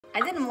I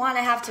didn't want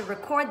to have to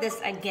record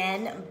this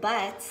again,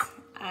 but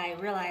I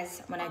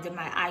realized when I did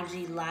my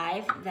IG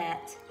live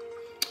that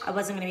I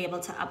wasn't going to be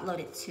able to upload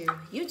it to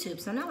YouTube,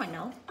 so now I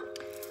know.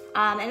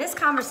 And this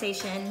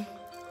conversation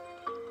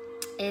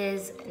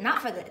is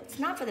not for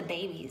the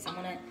babies. I'm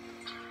going to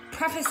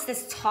preface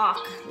this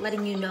talk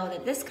letting you know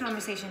that this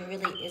conversation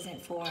really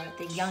isn't for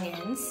the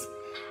youngins,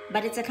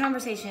 but it's a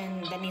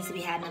conversation that needs to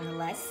be had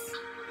nonetheless.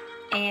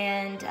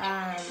 And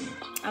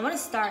I want to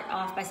start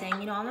off by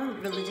saying, I'm a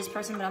religious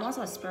person, but I'm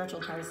also a spiritual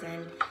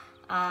person.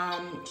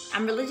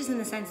 I'm religious in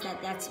the sense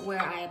that that's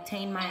where I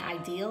obtain my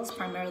ideals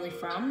primarily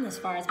from, as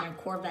far as my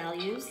core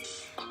values.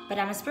 But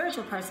I'm a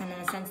spiritual person in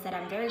the sense that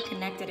I'm very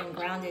connected and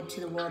grounded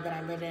to the world that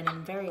I live in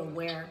and very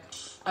aware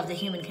of the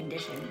human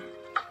condition.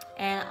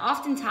 And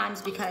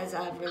oftentimes, because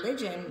of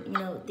religion,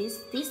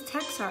 these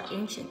texts are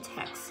ancient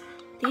texts.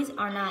 These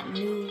are not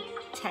new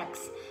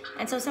texts.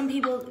 And so some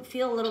people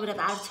feel a little bit of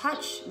out of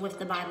touch with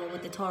the Bible,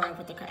 with the Torah,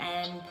 with the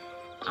Quran,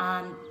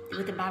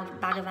 with the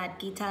Bhagavad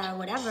Gita or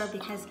whatever,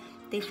 because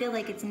they feel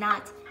like it's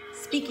not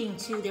speaking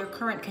to their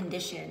current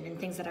condition and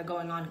things that are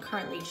going on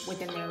currently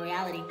within their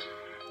reality.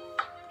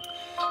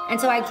 And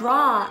so I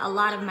draw a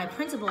lot of my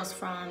principles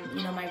from,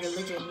 my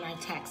religion, my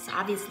texts.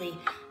 Obviously,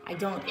 I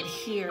don't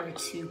adhere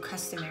to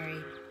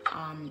customary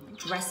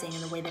dressing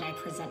in the way that I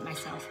present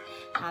myself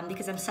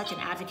because I'm such an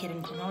advocate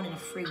and proponent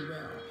of free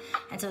will.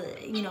 And so,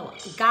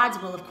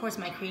 God's will, of course,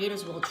 my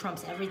Creator's will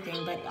trumps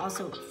everything, but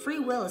also free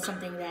will is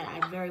something that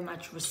I very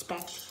much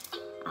respect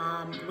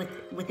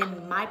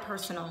within my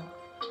personal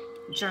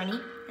journey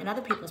and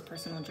other people's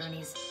personal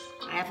journeys.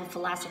 I have a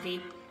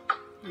philosophy: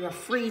 you're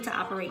free to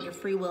operate your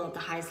free will at the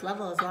highest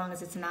level as long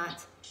as it's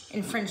not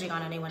infringing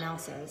on anyone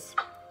else's.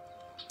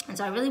 And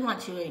so I really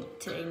want you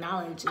to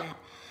acknowledge that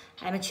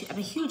I'm a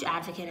huge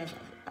advocate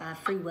of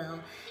free will,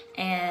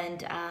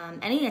 and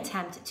any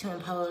attempt to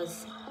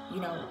impose,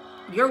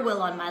 your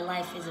will on my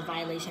life is a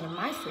violation of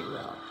my free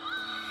will.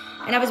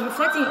 And I was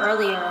reflecting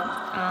earlier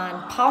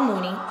on Paul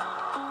Mooney,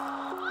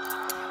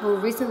 who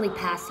recently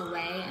passed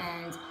away,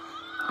 and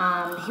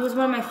he was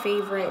one of my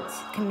favorite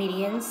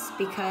comedians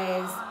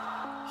because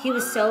he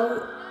was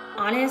so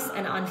honest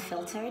and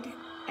unfiltered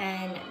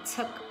and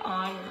took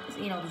on,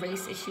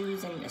 race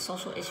issues and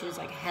social issues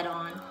like head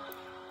on.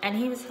 And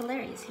he was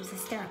hilarious. He was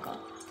hysterical.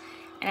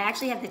 And I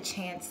actually had the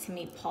chance to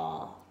meet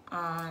Paul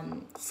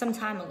some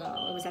time ago.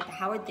 It was at the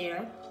Howard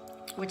Theater,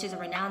 which is a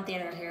renowned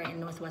theater here in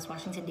Northwest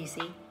Washington, D.C.,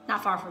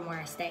 not far from where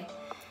I stay.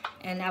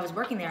 And I was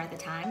working there at the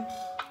time.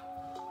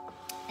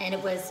 And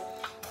it was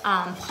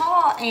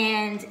Paul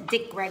and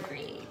Dick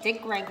Gregory.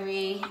 Dick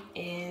Gregory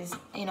is,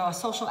 a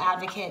social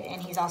advocate,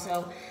 and he's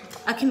also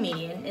a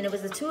comedian. And it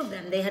was the two of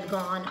them. They had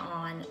gone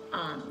on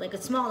like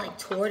a small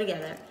tour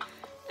together.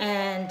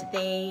 And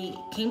they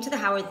came to the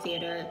Howard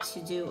Theater to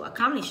do a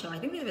comedy show. I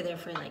think they were there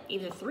for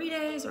either 3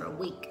 days or a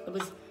week. It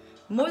was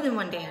more than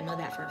one day, I know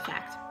that for a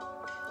fact.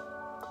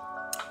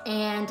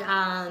 And,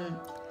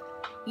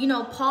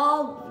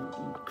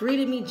 Paul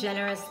greeted me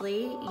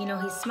generously.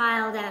 He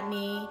smiled at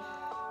me.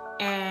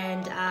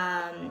 And,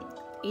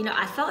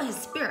 I felt his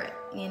spirit,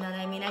 you know what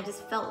I mean? I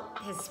just felt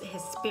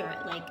his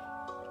spirit,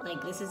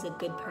 like this is a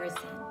good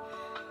person.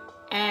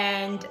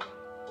 And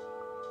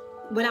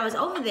when I was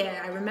over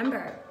there, I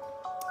remember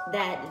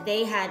that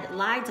they had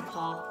lied to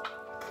Paul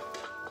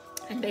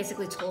and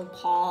basically told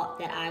Paul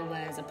that I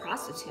was a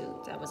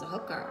prostitute, I was a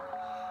hooker.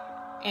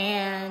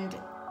 And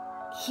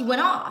he went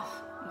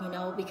off,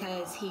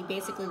 because he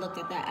basically looked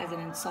at that as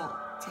an insult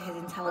to his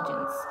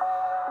intelligence.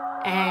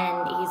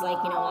 And he's like,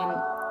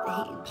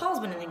 Paul's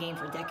been in the game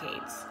for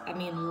decades. I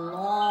mean,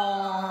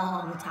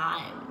 long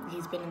time.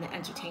 He's been in the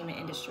entertainment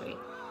industry.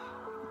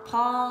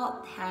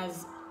 Paul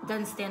has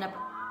done stand-up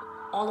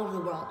all over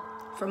the world,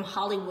 from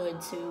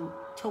Hollywood to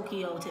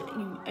Tokyo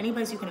to any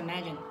place you can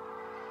imagine.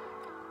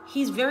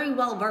 He's very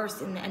well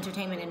versed in the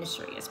entertainment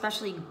industry,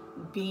 especially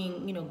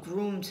being,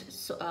 groomed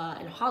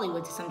in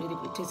Hollywood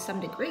to some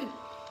degree.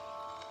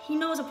 He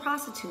knows a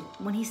prostitute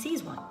when he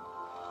sees one.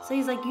 So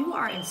he's like, you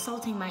are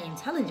insulting my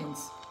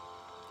intelligence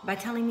by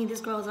telling me this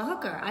girl is a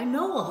hooker. I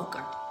know a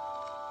hooker.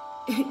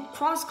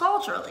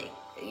 Cross-culturally.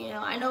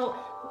 I know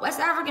West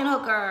African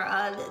hooker,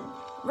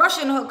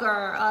 Russian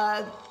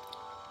hooker,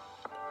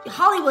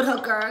 Hollywood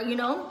hooker,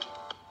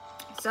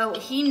 So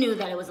he knew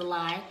that it was a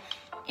lie.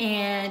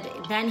 And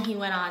then he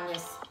went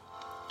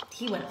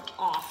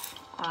off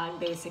on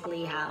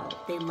basically how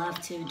they love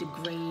to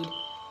degrade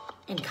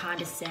and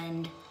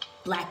condescend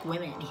black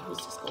women. He was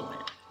just going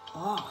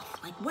off.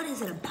 What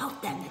is it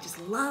about them? They just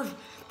love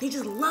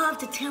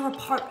to tear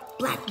apart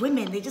black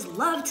women. They just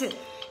love to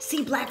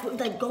see black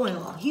women going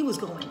off. He was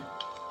going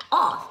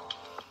off.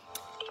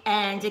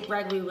 And Dick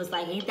Gregory was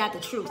like, ain't that the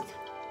truth?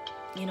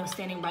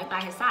 Standing right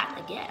by his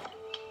side. Yeah,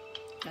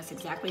 that's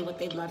exactly what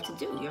they'd love to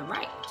do. You're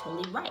right,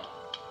 totally right.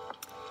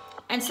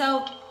 And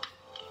so,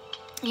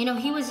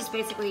 he was just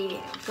basically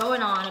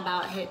going on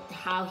about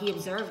how he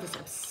observed this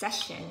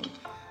obsession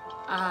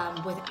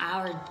with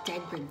our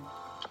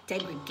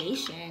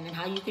degradation, and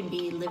how you can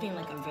be living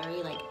a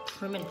very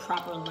prim and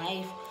proper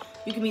life.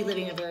 You can be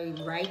living a very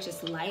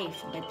righteous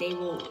life, but they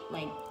will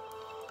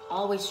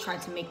always trying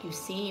to make you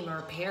seem or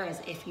appear as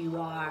if you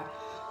are,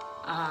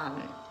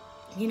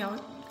 you know,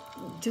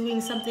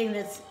 doing something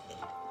that's,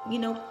 you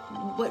know,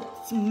 what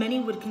many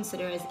would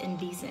consider as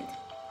indecent.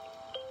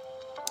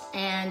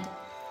 And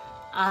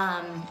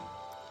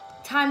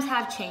times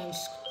have changed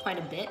quite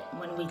a bit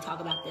when we talk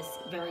about this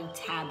very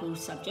taboo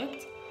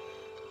subject.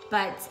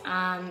 But,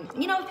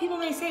 you know, people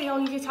may say, oh,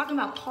 you're talking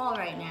about Paul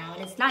right now.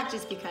 And it's not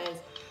just because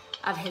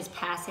of his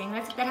passing.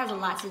 That has a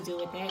lot to do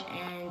with it.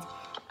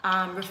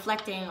 And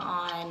reflecting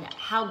on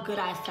how good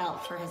I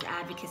felt for his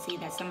advocacy,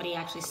 that somebody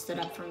actually stood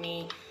up for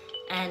me.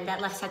 And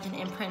that left such an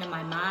imprint in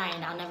my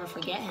mind. I'll never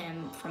forget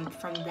him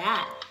from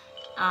that.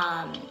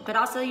 But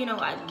also, you know,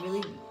 I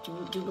really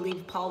do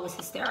believe Paul was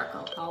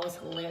hysterical. Paul was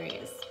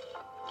hilarious.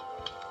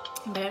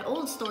 But an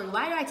old story,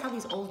 why do I tell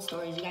these old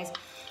stories? You guys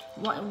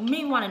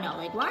may want to know,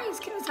 like, why is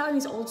Kim telling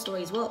these old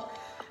stories? Well,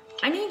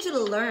 I need you to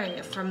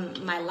learn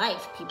from my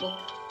life, people.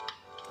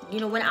 You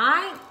know,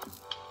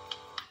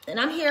 and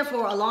I'm here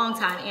for a long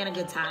time and a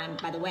good time,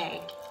 by the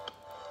way.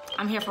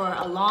 I'm here for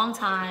a long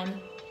time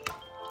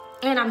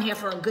and I'm here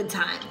for a good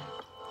time.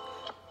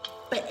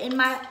 But in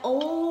my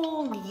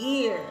old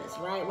years,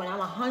 right, when I'm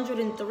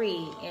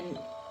 103 and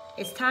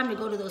it's time to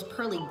go to those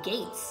pearly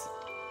gates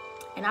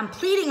and I'm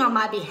pleading on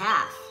my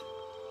behalf,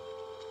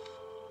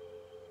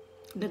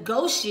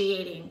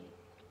 negotiating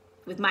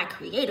with my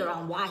creator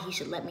on why he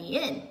should let me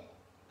in,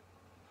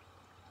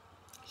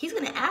 he's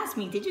gonna ask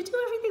me, did you do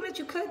everything that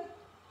you could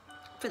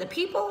for the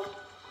people?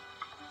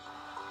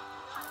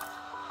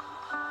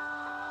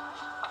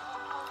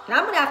 And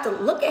I'm gonna have to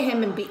look at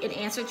him and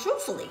answer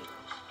truthfully.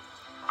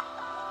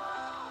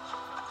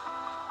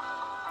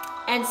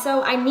 And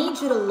so I need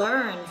you to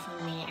learn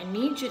from me. I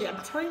need you to,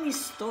 I'm telling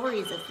these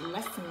stories as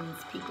lessons,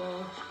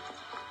 people.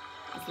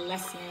 As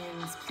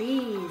lessons.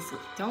 Please, you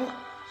don't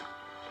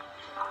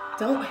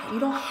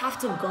have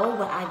to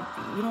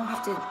you don't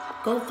have to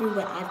go through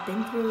what I've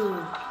been through.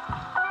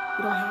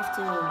 You don't have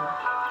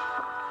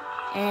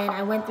to. And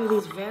I went through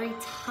these very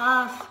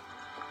tough,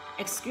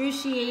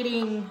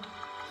 excruciating,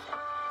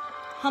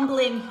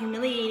 humbling,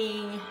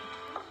 humiliating,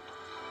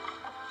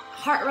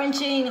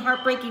 heart-wrenching,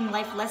 heartbreaking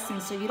life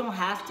lessons, so you don't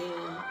have to.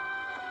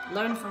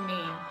 Learn from me.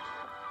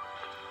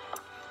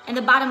 And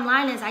the bottom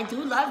line is, I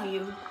do love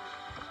you.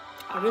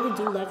 I really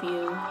do love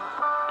you.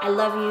 I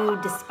love you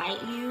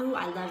despite you.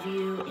 I love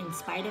you in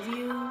spite of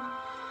you.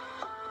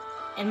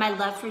 And my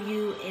love for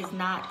you is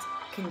not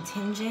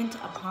contingent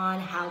upon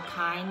how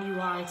kind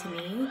you are to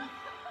me.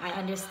 I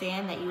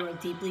understand that you are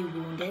deeply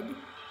wounded.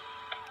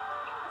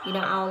 You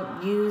know,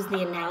 I'll use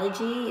the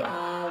analogy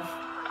of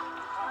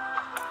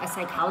a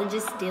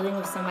psychologist dealing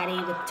with somebody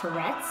with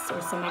Tourette's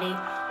or somebody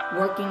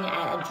working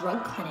at a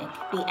drug clinic.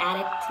 The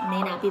addict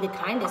may not be the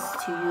kindest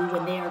to you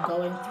when they are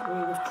going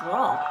through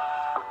withdrawal.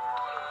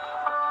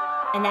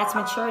 And that's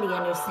maturity,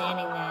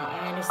 understanding that.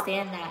 I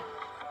understand that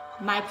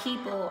my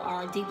people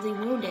are deeply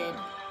wounded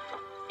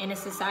in a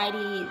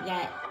society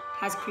that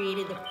has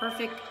created the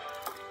perfect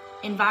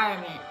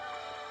environment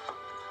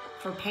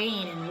for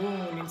pain and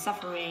wound and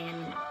suffering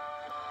and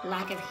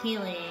lack of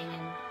healing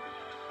and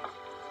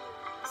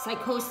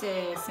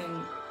psychosis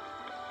and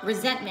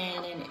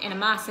resentment and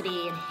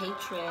animosity and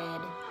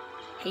hatred.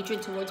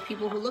 Hatred towards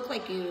people who look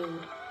like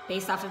you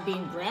based off of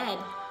being bred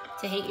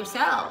to hate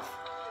yourself.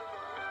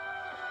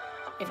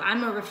 If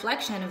I'm a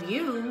reflection of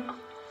you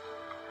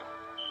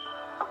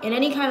in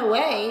any kind of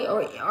way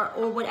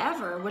or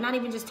whatever, we're not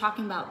even just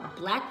talking about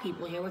black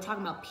people here, we're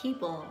talking about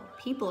people.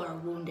 People are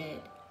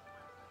wounded.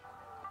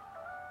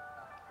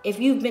 If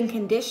you've been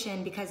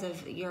conditioned because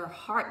of your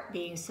heart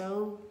being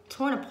so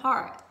torn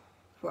apart,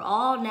 where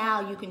all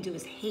now you can do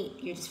is hate,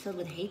 you're just filled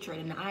with hatred,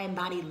 and I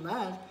embody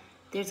love,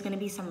 there's gonna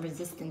be some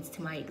resistance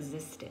to my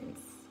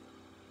existence.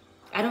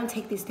 I don't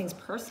take these things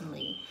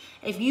personally.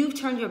 If you've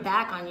turned your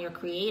back on your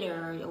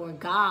creator or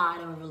God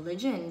or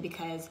religion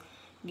because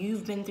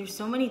you've been through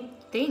so many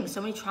things,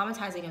 so many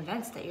traumatizing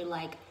events that you're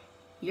like,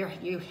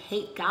 you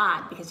hate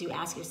God because you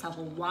ask yourself,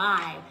 well,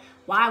 why?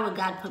 Why would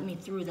God put me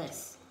through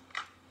this?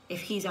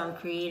 If he's our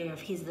creator,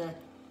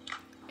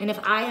 and if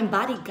I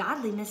embody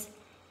godliness,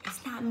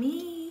 it's not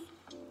me.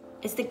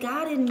 It's the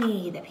God in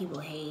me that people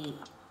hate.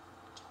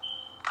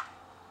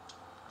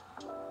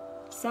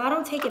 So I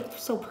don't take it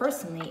so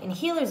personally, and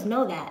healers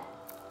know that.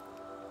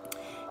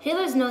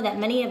 Healers know that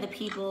many of the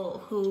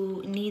people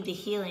who need the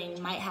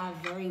healing might have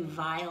very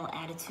vile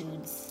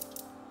attitudes.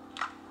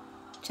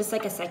 Just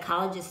like a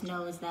psychologist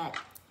knows that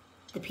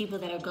the people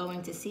that are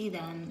going to see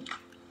them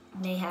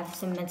may have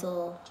some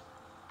mental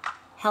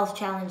health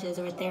challenges,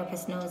 or a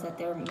therapist knows that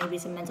there may be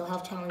some mental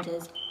health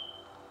challenges,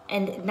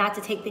 and not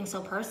to take things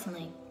so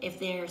personally if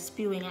they're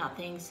spewing out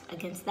things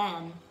against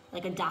them,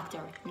 like a doctor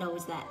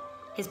knows that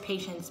his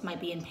patients might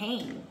be in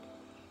pain.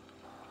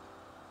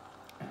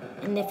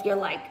 And if you're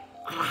like,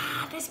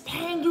 this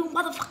pain, you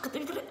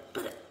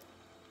motherfucker,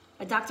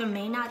 a doctor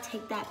may not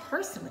take that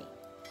personally,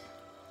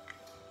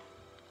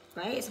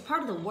 right? It's a part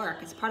of the work,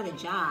 it's a part of the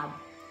job.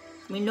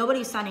 I mean,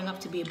 nobody's signing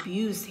up to be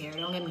abused here,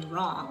 don't get me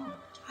wrong.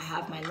 I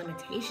have my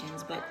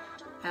limitations, but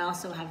I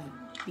also have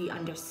the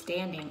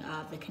understanding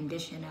of the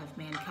condition of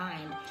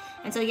mankind.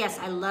 And so yes,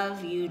 I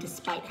love you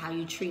despite how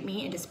you treat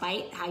me and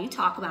despite how you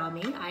talk about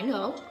me, I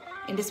know,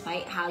 and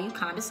despite how you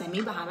condescend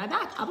me behind my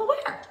back. I'm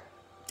aware.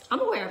 I'm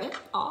aware of it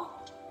all.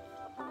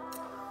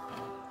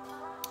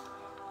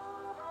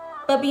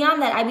 But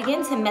beyond that, I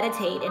began to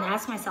meditate and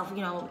ask myself,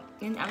 you know,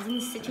 and I was in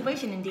this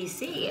situation in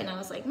DC, and I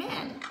was like,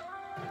 man,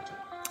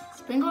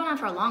 it's been going on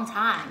for a long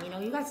time. You know,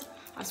 you guys,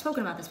 I've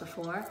spoken about this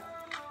before.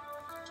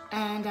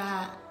 And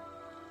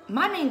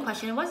my main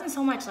question, it wasn't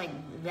so much like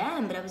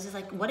them, but it was just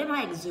like, what am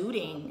I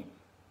exuding?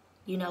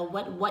 You know,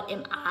 what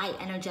am I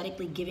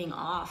energetically giving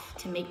off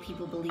to make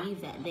people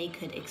believe that they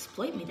could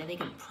exploit me, that they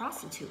could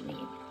prostitute me?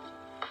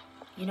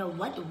 You know,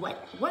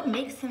 what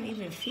makes them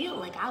even feel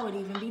like I would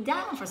even be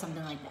down for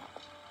something like that?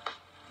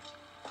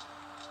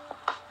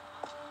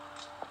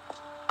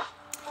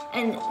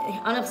 And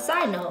on a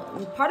side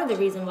note, part of the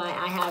reason why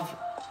I have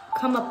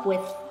come up with,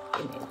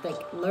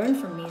 like, learn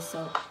from me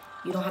so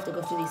you don't have to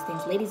go through these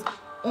things. Ladies,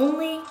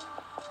 only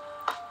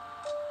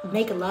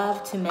make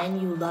love to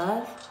men you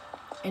love,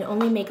 and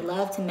only make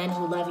love to men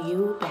who love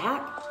you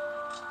back,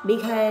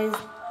 because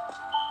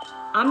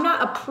I'm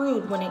not a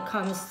prude when it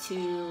comes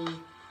to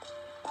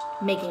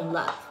making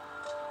love.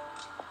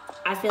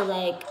 I feel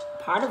like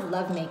part of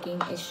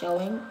lovemaking is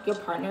showing your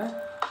partner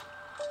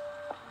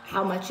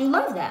how much you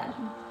love them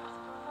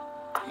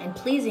and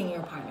pleasing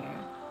your partner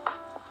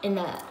in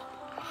the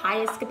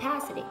highest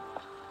capacity.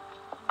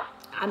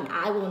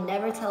 I will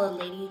never tell a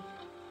lady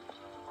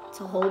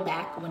to hold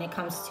back when it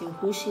comes to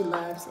who she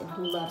loves and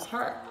who loves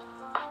her.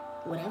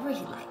 Whatever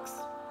he likes.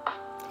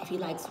 If he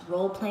likes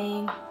role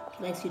playing,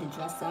 he likes you to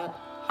dress up,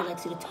 he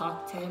likes you to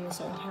talk to him a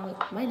certain kind of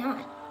way, why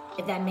not?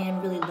 If that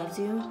man really loves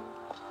you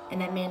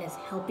and that man is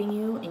helping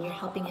you and you're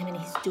helping him and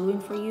he's doing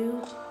for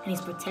you and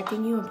he's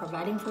protecting you and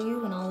providing for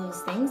you and all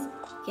those things,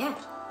 yeah,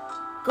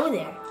 go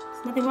there.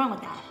 There's nothing wrong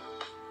with that.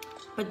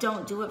 But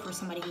don't do it for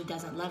somebody who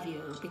doesn't love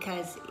you,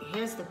 because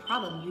here's the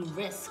problem, you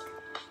risk,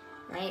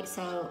 right?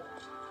 So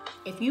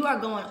if you are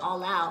going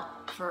all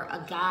out for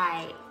a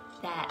guy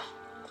that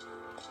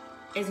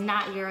is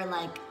not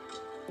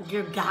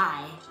your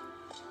guy,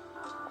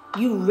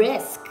 you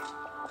risk,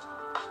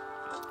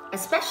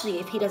 especially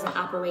if he doesn't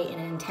operate in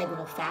an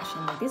integral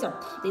fashion. Like these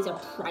are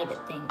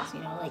private things,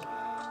 you know, like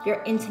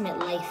your intimate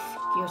life,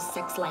 your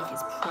sex life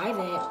is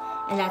private.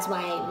 And that's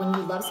why when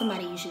you love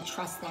somebody, you should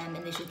trust them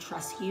and they should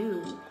trust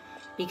you,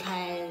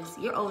 because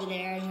you're over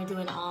there and you're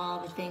doing all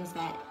the things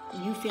that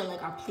you feel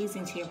like are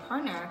pleasing to your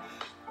partner,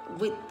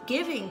 with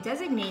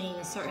designating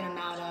a certain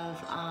amount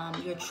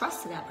of your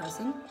trust to that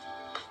person.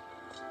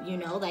 You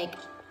know, like,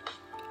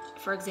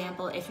 for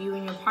example, if you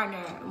and your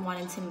partner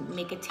wanted to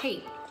make a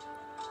tape,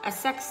 a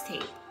sex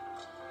tape,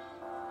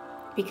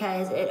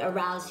 because it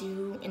aroused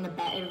you in the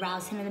bed, it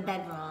aroused him in the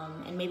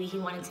bedroom, and maybe he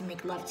wanted to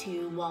make love to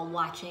you while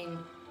watching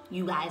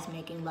you guys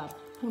making love.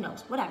 Who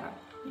knows? Whatever.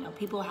 You know,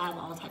 people have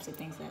all types of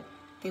things that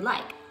they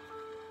like.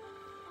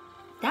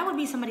 That would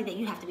be somebody that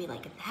you have to be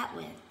like that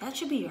with. That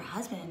should be your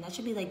husband. That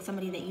should be like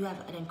somebody that you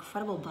have an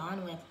incredible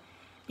bond with,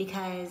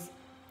 because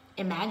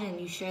imagine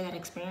you share that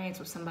experience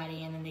with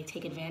somebody and then they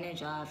take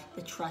advantage of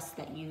the trust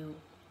that you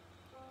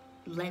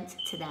lent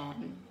to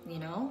them, you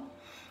know?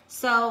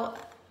 So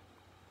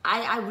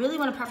I really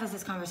want to preface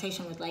this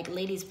conversation with, like,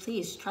 ladies,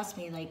 please trust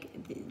me. Like,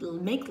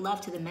 make love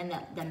to the man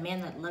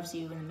that loves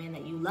you and the man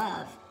that you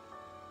love.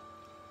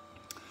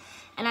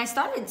 And I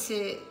started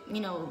to,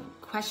 you know,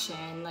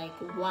 question, like,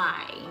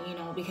 why, you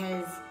know,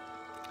 because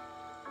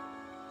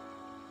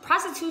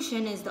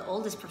prostitution is the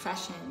oldest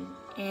profession,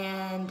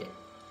 and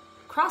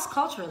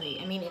cross-culturally,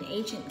 I mean, in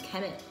ancient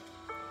Kemet,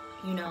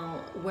 you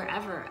know,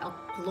 wherever,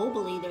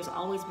 globally, there's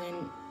always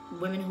been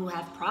women who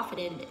have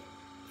profited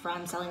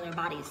from selling their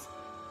bodies.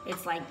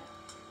 It's like,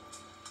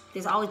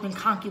 there's always been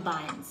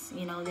concubines,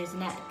 you know, there's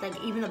not, like,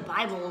 even the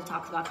Bible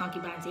talks about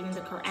concubines, even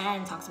the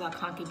Quran talks about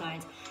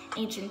concubines,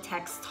 ancient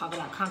texts talk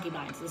about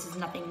concubines. This is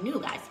nothing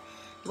new, guys.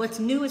 What's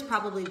new is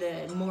probably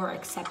the more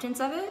acceptance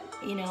of it,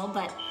 you know,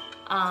 but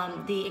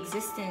the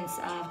existence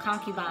of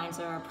concubines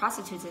or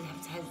prostitutes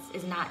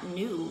is not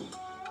new.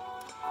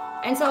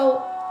 And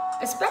so,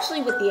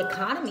 especially with the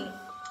economy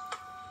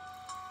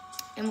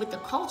and with the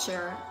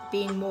culture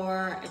being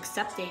more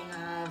accepting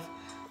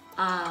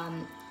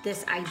of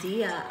this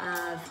idea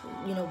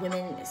of, you know,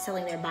 women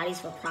selling their bodies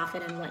for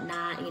profit and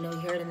whatnot, you know, you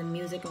hear it in the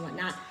music and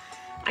whatnot.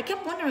 I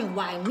kept wondering,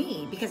 why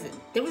me? Because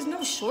there was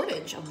no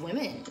shortage of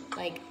women.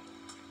 Like,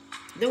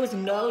 there was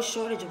no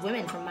shortage of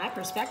women from my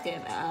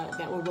perspective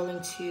that were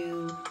willing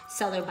to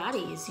sell their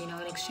bodies, you know,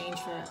 in exchange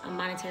for a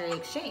monetary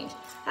exchange.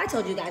 I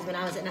told you guys when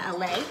I was in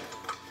LA,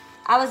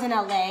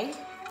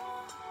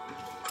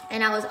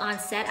 and I was on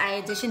set.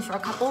 I auditioned for a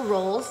couple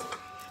roles.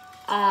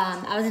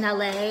 I was in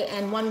LA,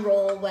 and one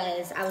role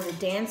was I was a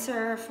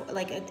dancer, for,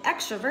 like, an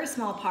extra, very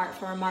small part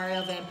for a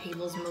Mario Van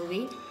Peebles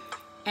movie.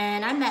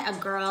 And I met a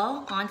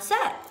girl on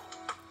set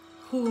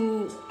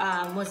who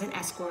was an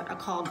escort, a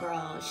call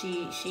girl.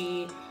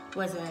 She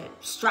was a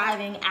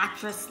striving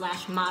actress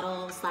slash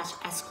model slash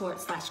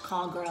escort slash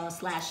call girl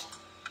slash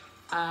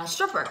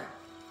stripper.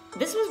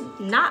 This was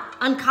not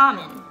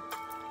uncommon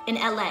in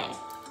LA.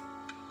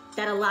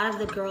 that a lot of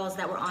the girls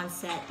that were on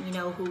set, you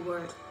know, who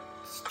were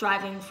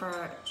striving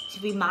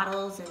to be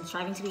models and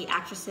striving to be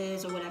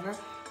actresses or whatever,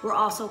 were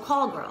also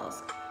call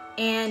girls.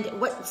 And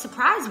what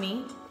surprised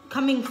me,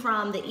 coming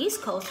from the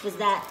East Coast, was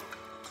that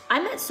I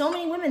met so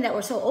many women that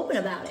were so open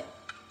about it.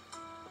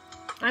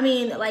 I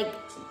mean, like,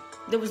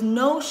 there was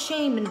no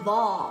shame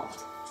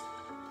involved.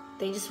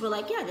 They just were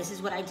like, yeah, this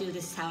is what I do,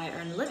 this is how I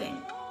earn a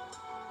living.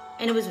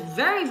 And it was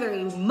very,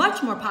 very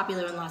much more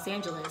popular in Los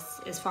Angeles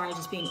as far as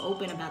just being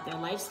open about their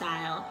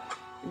lifestyle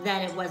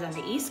than it was on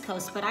the East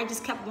Coast. But I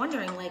just kept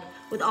wondering, like,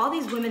 with all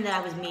these women that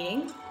I was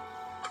meeting,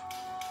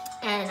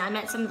 and I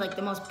met some of like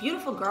the most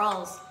beautiful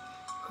girls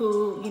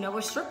who, you know,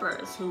 were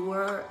strippers, who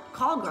were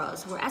call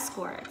girls, who were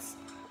escorts,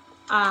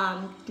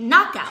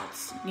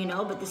 knockouts, you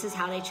know, but this is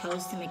how they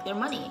chose to make their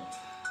money.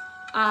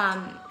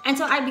 And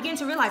so I began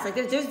to realize, like,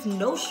 there's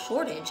no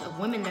shortage of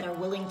women that are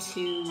willing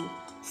to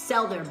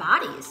sell their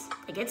bodies.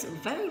 Like, it's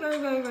very, very,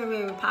 very, very,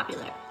 very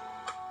popular.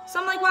 So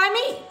I'm like, why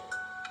me?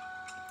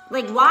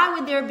 Like, why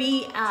would there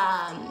be,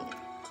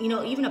 you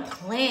know, even a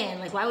plan?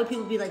 Like, why would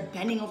people be like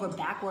bending over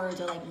backwards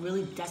or like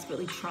really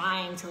desperately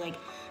trying to like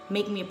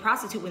make me a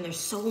prostitute when there's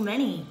so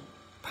many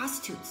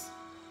prostitutes?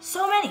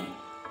 So many.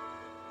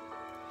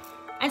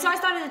 And so I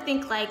started to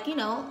think, like, you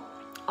know,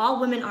 all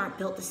women aren't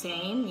built the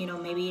same. You know,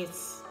 maybe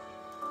it's,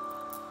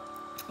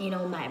 you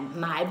know,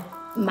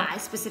 my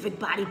specific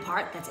body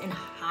part that's in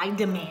high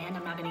demand.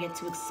 I'm not gonna get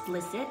too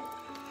explicit.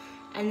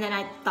 And then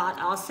I thought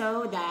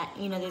also that,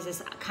 you know, there's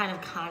this kind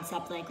of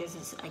concept, like there's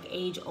this like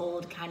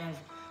age-old kind of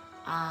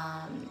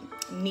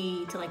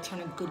need to like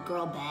turn a good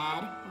girl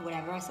bad or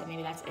whatever. So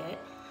maybe that's it.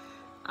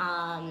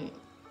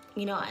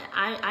 You know,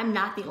 I'm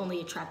not the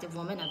only attractive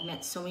woman. I've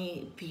met so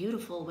many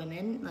beautiful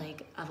women,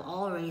 like of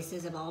all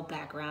races, of all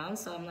backgrounds.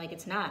 So I'm like,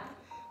 it's not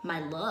my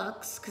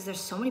looks, because there's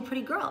so many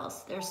pretty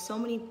girls. There's so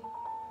many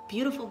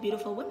beautiful,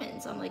 beautiful women.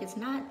 So I'm like, it's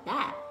not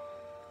that.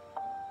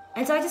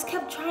 And so I just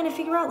kept trying to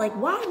figure out, like,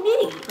 why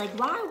me? Like,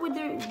 why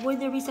would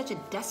there be such a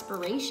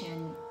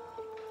desperation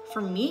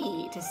for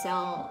me to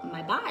sell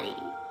my body?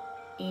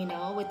 You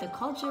know, with the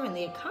culture and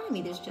the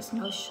economy, there's just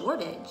no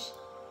shortage.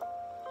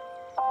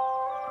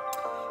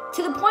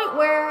 To the point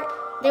where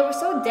they were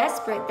so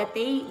desperate that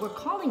they were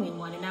calling me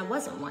one and I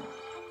wasn't one.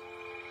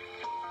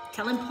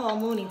 Telling Paul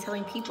Mooney,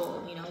 telling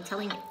people, you know,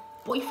 telling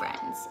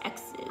boyfriends,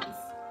 exes,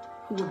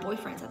 who were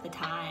boyfriends at the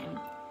time,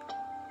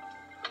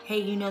 hey,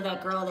 you know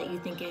that girl that you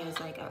think is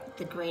like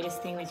the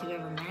greatest thing that you've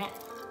ever met?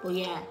 Well,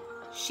 yeah,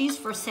 she's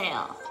for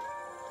sale.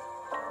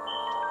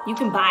 You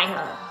can buy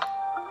her.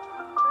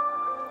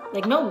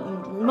 Like, no,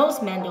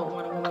 most men don't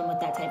want a woman with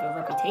that type of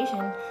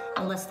reputation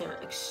unless they're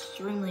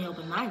extremely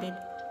open-minded.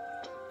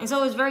 And so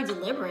it was very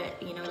deliberate,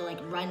 you know, to like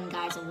run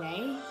guys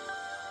away,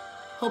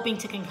 hoping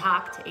to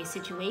concoct a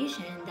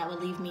situation that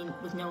would leave me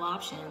with no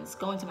options,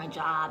 going to my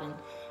job and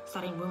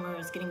starting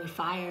rumors, getting me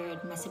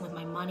fired, messing with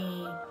my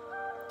money,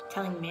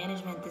 telling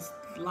management this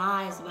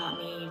lies about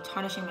me,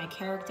 tarnishing my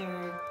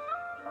character.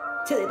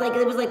 To, like,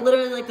 it was like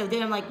literally like the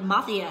damn like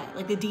mafia,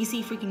 like the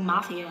DC freaking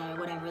mafia or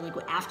whatever, like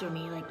after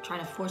me, like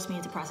trying to force me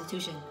into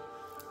prostitution.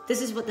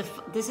 This is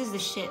the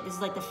shit. This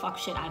is like the fuck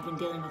shit I've been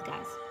dealing with,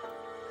 guys.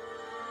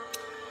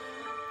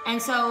 And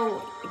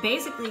so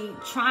basically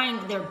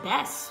trying their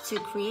best to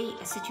create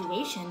a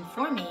situation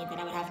for me that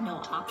I would have no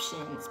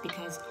options,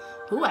 because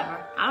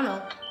whoever, I don't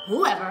know,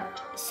 whoever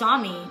saw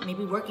me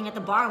maybe working at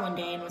the bar one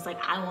day and was like,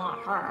 I want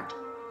her.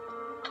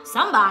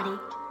 Somebody.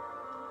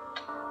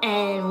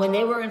 And when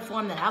they were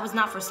informed that I was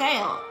not for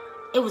sale,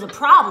 it was a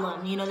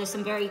problem. You know, there's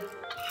some very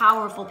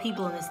powerful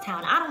people in this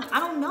town. I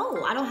don't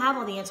know. I don't have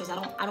all the answers.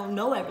 I don't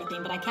know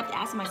everything, but I kept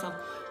asking myself,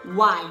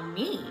 why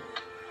me?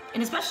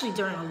 And especially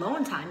during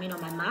alone time, you know,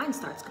 my mind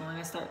starts going.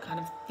 I start kind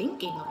of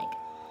thinking like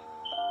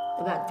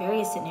about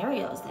various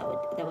scenarios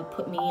that would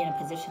put me in a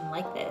position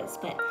like this.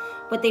 But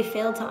what they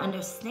failed to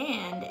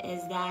understand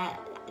is that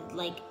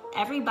like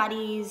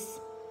everybody's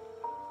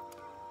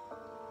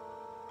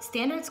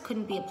standards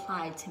couldn't be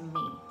applied to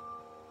me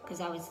because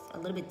I was a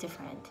little bit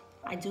different.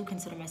 I do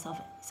consider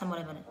myself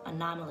somewhat of an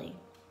anomaly.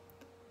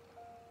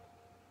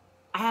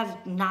 I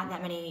have not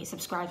that many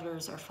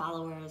subscribers or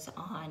followers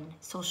on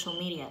social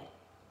media.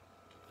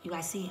 You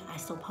guys see, I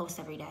still post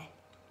every day.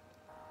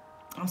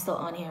 I'm still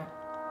on here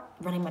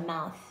running my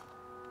mouth.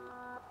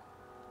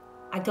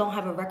 I don't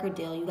have a record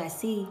deal. You guys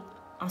see,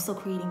 I'm still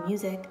creating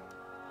music.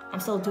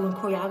 I'm still doing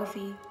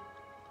choreography,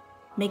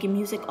 making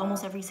music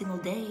almost every single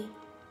day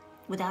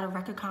without a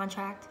record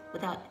contract,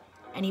 without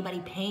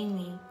anybody paying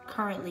me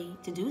currently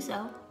to do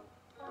so.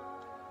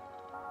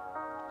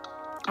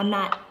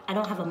 I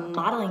don't have a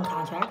modeling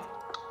contract.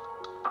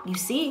 You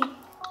see,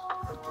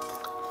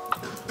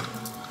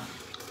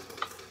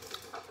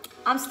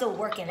 I'm still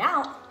working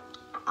out.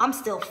 I'm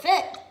still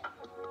fit.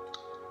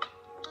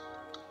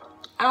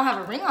 I don't have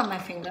a ring on my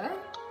finger.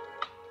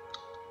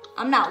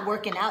 I'm not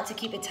working out to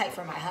keep it tight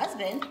for my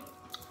husband.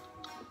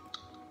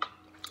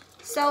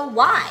 So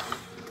why?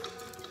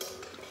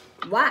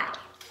 Why?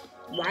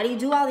 Why do you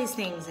do all these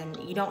things and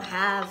you don't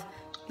have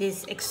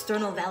this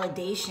external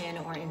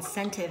validation or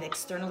incentive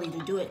externally to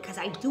do it? Because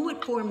I do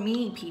it for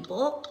me,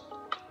 people.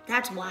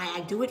 That's why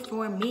I do it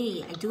for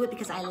me. I do it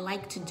because I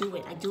like to do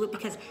it. I do it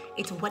because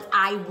it's what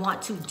I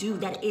want to do.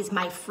 That is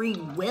my free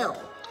will.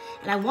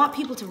 And I want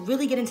people to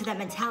really get into that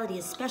mentality,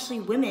 especially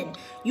women.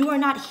 You are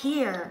not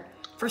here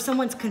for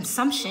someone's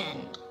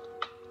consumption.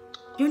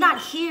 You're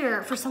not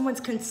here for someone's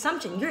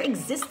consumption. Your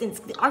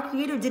existence, our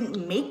Creator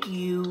didn't make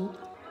you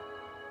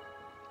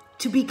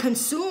to be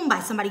consumed by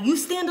somebody. You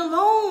stand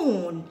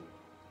alone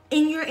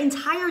in your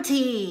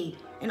entirety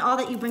and all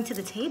that you bring to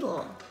the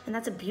table. And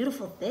that's a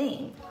beautiful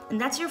thing. And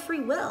that's your free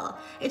will.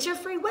 It's your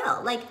free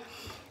will. Like,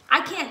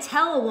 I can't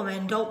tell a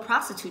woman, don't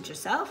prostitute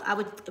yourself. I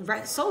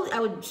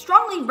would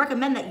strongly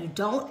recommend that you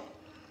don't,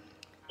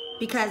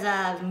 because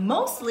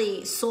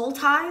mostly soul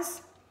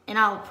ties, and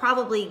I'll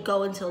probably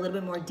go into a little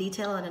bit more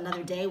detail in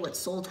another day what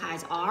soul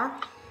ties are.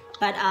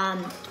 But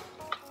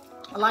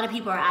a lot of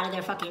people are out of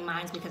their fucking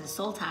minds because of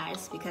soul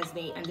ties, because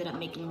they ended up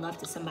making love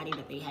to somebody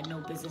that they had no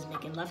business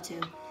making love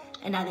to,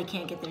 and now they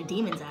can't get their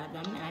demons out of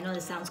them. And I know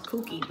this sounds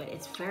kooky, but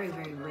it's very,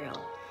 very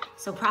real.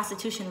 So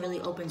prostitution really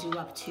opens you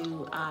up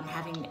to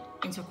having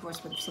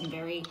intercourse with some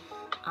very,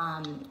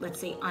 let's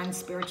say,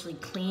 unspiritually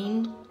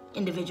clean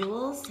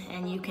individuals,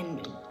 and you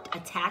can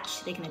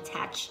attach, they can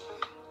attach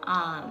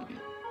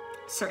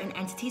certain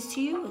entities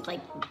to you,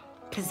 like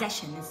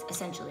possession is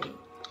essentially.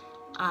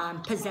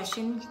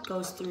 Possession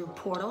goes through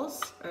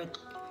portals, or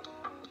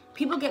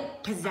people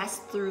get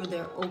possessed through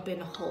their open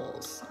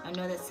holes. I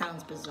know that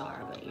sounds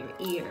bizarre, but your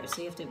ears.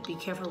 So you have to be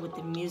careful with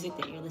the music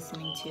that you're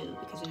listening to,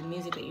 because the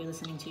music that you're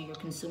listening to, you're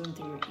consuming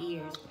through your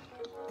ears.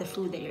 The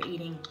food that you're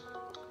eating,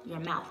 your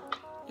mouth,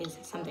 is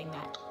something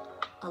that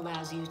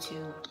allows you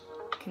to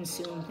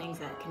consume things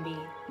that can be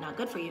not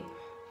good for you.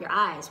 Your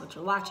eyes, what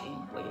you're watching,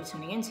 what you're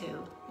tuning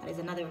into, that is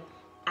another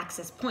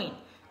access point.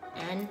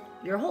 And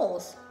your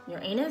holes, your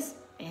anus,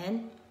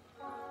 and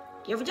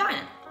your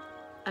vagina.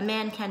 A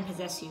man can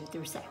possess you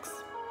through sex.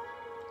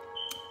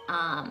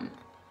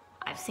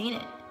 I've seen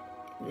it.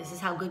 This is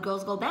how good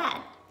girls go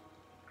bad.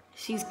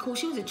 She's cool.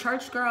 She was a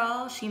church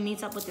girl. She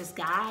meets up with this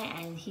guy,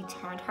 and he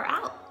turned her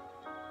out.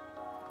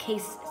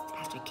 Case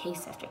after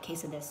case after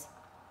case of this.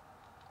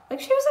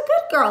 Like, she was a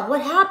good girl.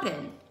 What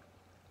happened?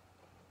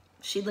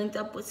 She linked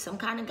up with some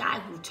kind of guy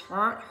who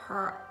turned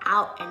her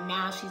out, and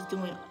now she's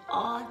doing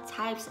all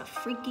types of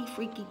freaky,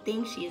 freaky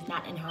things. She is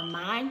not in her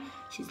mind.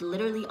 She's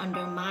literally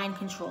under mind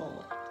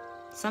control.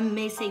 Some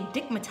may say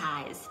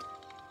dickmatized.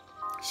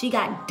 She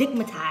got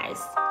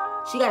dickmatized.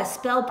 She got a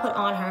spell put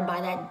on her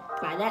by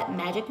that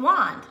magic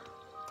wand.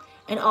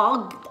 And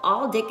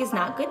all dick is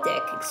not good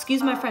dick.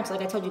 Excuse my French,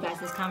 like I told you guys,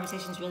 this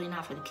conversation is really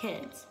not for the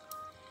kids.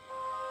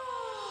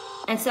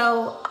 And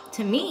so,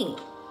 to me,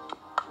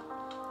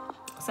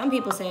 some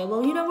people say,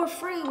 well, you know, we're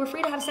free. We're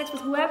free to have sex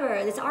with whoever.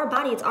 It's our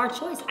body. It's our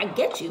choice. I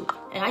get you.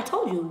 And I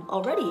told you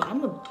already,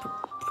 I'm a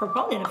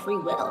proponent of free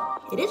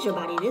will. It is your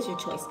body. It is your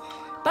choice.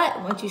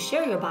 But once you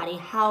share your body,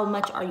 how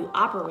much are you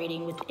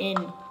operating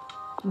within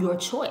your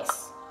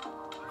choice?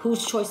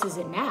 Whose choice is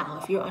it now?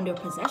 If you're under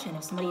possession,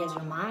 if somebody has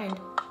your mind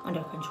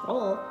under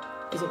control,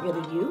 is it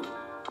really you?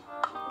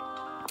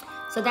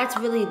 So that's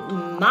really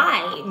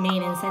my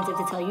main incentive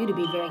to tell you to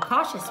be very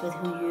cautious with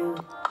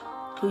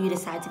who you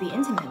decide to be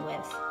intimate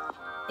with.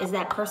 Is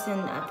that person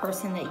a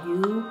person that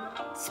you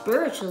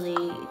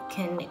spiritually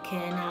can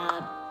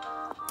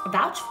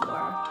vouch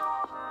for?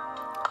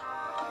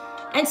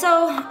 And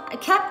so I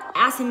kept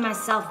asking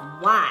myself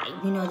why.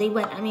 You know, they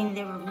were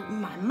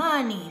my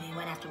money. They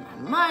went after my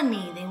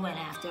money. They went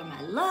after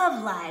my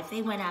love life.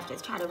 They went after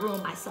trying to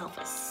ruin my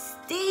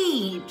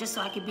self-esteem just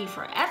so I could be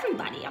for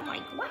everybody. I'm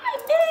like, why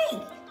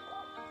me?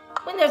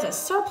 When there's a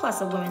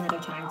surplus of women that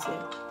are trying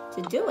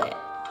to do it.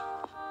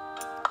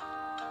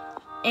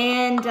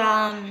 And,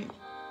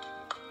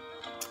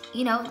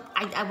 you know,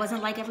 I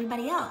wasn't like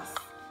everybody else.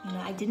 You know,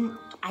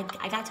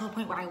 I got to a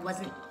point where I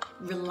wasn't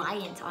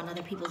reliant on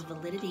other people's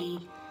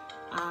validity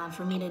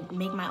for me to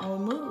make my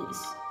own moves,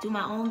 do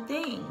my own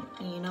thing,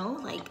 you know?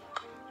 Like,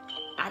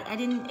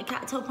 it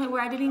got to a point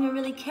where I didn't even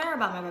really care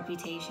about my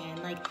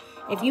reputation. Like,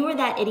 if you were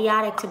that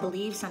idiotic to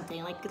believe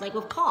something, like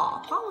with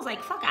Paul was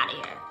like, fuck out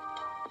of here.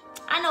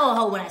 I know a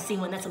hoe when I see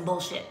one, that's some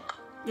bullshit.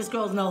 This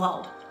girl's no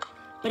hoe.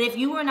 But if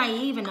you were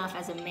naive enough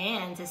as a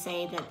man to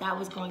say that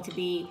was going to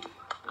be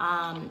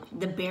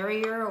the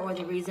barrier or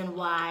the reason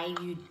why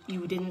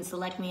you didn't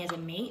select me as a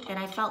mate, then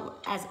I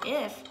felt as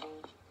if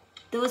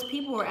those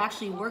people were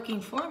actually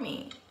working for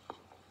me.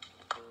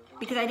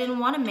 Because I didn't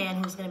want a man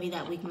who was going to be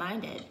that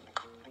weak-minded.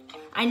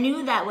 I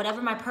knew that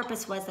whatever my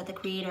purpose was that the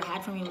Creator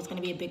had for me was going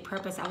to be a big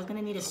purpose. I was going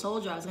to need a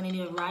soldier. I was going to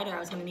need a rider. I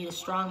was going to need a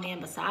strong man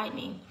beside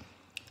me.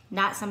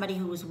 Not somebody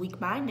who was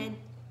weak-minded,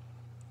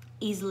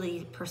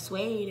 easily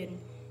persuaded, and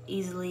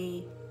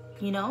easily,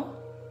 you know?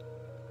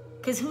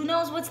 Because who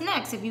knows what's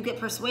next? If you get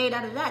persuaded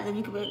out of that, then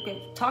you can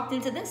get talked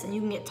into this, and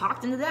you can get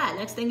talked into that.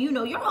 Next thing you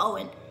know, you're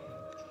hoeing.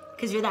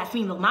 Because you're that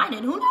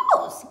female-minded. Who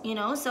knows? You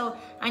know? So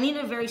I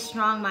needed a very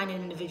strong-minded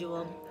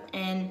individual.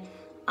 And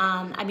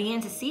I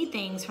began to see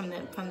things from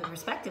the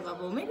perspective of,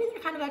 well, maybe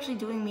they're kind of actually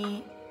doing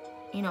me,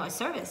 you know, a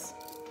service.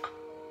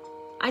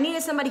 I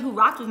needed somebody who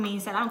rocked with me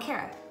and said, I don't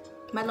care.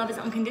 My love is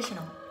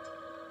unconditional.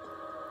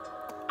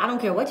 I don't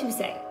care what you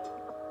say.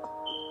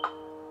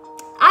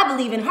 I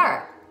believe in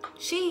her.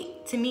 She,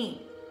 to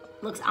me,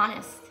 looks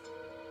honest.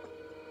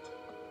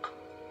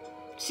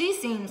 She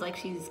seems like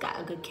she's got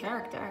a good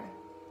character.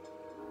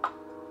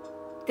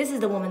 This is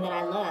the woman that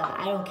I love.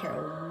 I don't care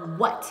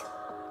what.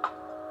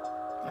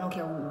 I don't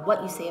care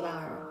what you say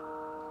about her.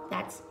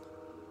 That's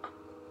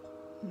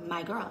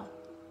my girl.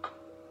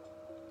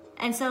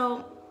 And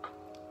so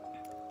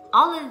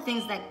all of the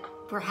things that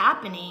were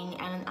happening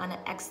on an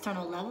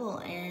external level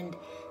and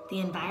the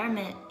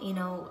environment, you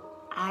know,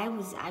 I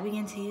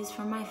began to use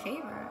for my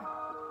favor.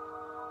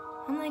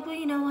 I'm like, well,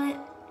 you know what?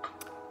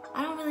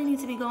 I don't really need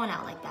to be going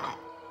out like that,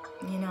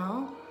 you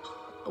know?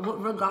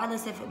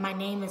 Regardless if my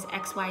name is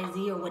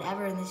XYZ or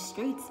whatever in the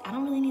streets, I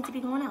don't really need to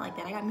be going out like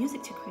that. I got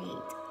music to create.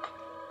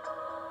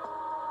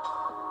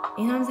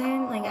 You know what I'm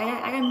saying? Like,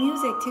 I got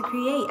music to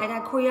create. I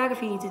got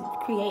choreography to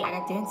create. I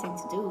got dancing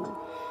to do.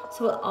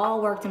 So it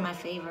all worked in my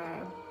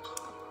favor.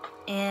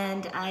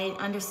 And I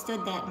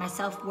understood that my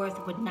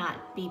self-worth would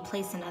not be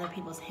placed in other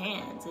people's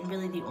hands. And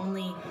really the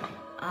only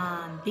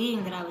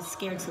being that I was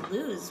scared to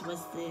lose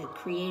was the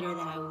creator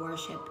that I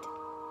worshipped.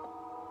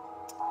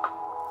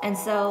 And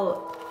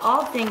so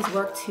all things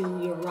work to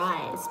your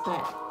rise.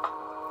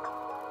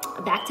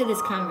 But back to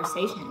this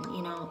conversation,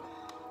 you know,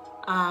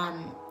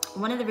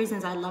 one of the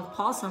reasons I love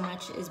Paul so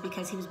much is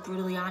because he was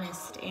brutally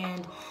honest.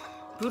 And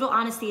brutal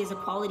honesty is a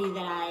quality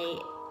that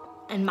I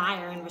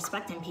admire and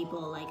respect in people.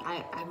 Like,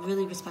 I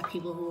really respect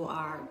people who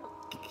are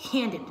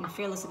candid and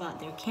fearless about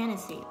their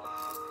candidacy.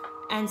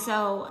 And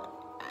so,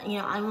 you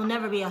know, I will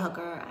never be a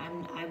hooker.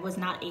 I was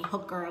not a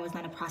hooker. I was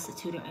not a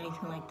prostitute or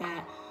anything like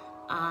that.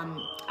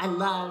 I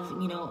love,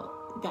 you know,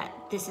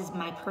 that this is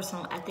my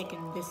personal ethic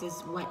and this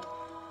is what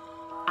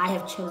I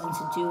have chosen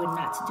to do and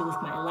not to do with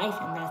my life.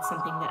 And that's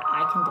something that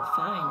I can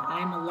define.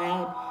 I'm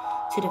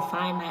allowed to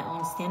define my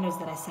own standards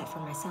that I set for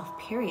myself,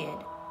 period.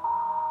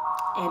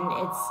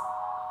 And it's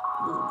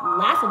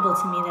laughable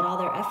to me that all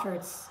their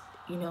efforts,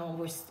 you know,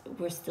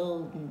 were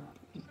still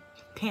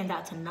panned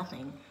out to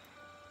nothing.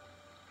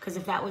 Because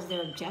if that was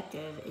their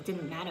objective, it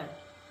didn't matter.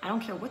 I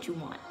don't care what you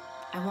want.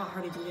 I want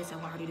her to do this. I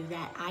want her to do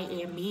that. I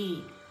am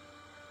me.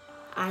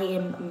 I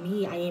am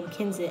me. I am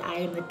Kinzit. I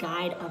am the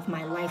guide of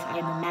my life. I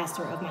am the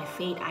master of my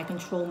fate. I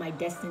control my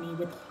destiny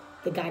with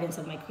the guidance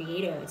of my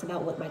creator. It's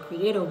about what my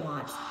creator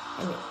wants.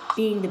 And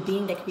being the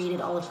being that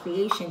created all of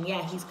creation,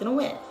 yeah, he's going to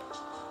win.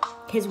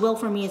 His will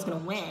for me is going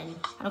to win.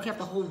 I don't care if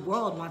the whole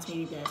world wants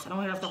me to do this. I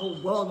don't care if the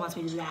whole world wants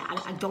me to do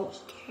that. I don't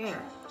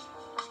care.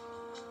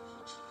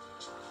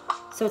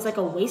 So it's like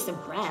a waste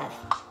of breath.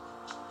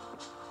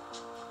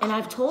 And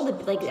I've told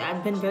it, like,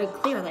 I've been very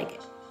clear, like,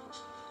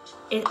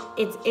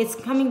 it's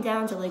coming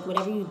down to, like,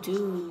 whatever you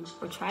do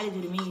or try to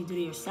do to me, you do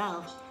to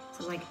yourself.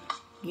 So, like,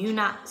 you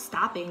not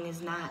stopping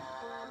is not,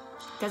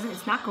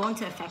 it's not going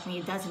to affect me.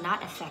 It does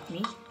not affect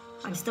me.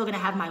 I'm still going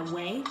to have my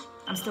way.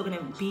 I'm still going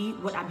to be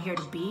what I'm here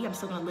to be. I'm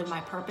still going to live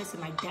my purpose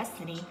and my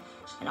destiny.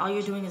 And all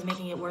you're doing is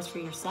making it worse for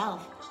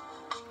yourself.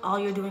 All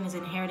you're doing is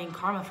inheriting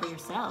karma for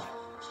yourself.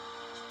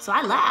 So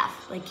I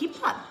laugh. Like, keep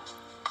up.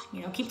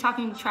 You know, keep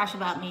talking trash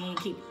about me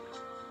and keep...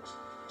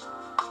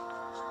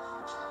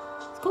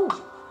 It's cool.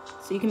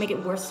 So you can make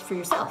it worse for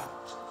yourself.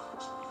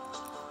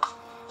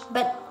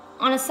 But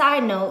on a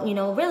side note, you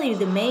know, really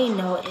the main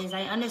note is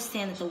I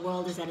understand that the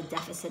world is at a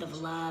deficit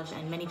of love,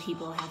 and many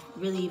people have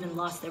really even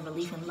lost their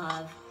belief in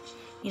love.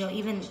 You know,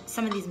 even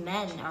some of these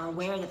men are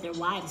aware that their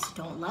wives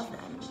don't love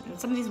them. And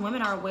some of these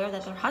women are aware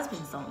that their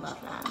husbands don't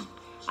love them.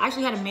 I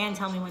actually had a man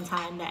tell me one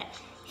time that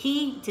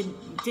he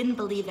didn't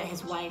believe that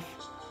his wife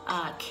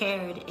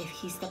cared if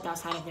he stepped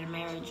outside of their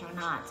marriage or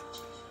not.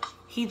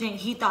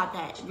 He thought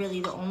that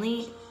really the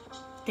only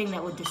thing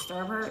that would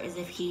disturb her is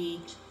if he,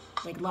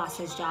 like, lost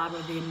his job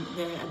or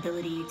the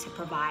ability to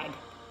provide.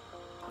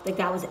 Like,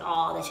 that was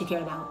all that she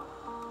cared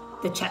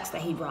about. The checks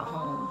that he brought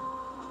home.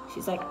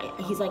 He's like,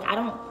 I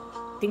don't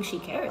think she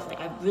cares. Like,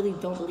 I really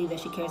don't believe that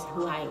she cares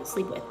who I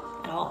sleep with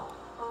at all.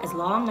 As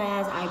long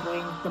as I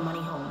bring the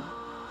money home.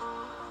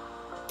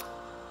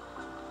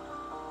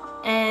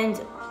 And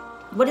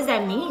what does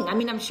that mean? I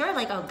mean, I'm sure,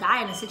 like, a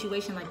guy in a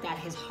situation like that,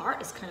 his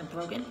heart is kind of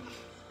broken.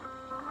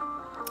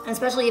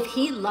 Especially if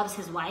he loves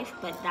his wife,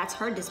 but that's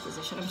her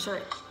disposition. I'm sure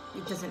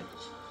it doesn't,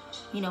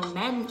 you know,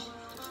 men,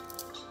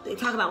 they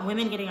talk about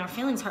women getting our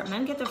feelings hurt.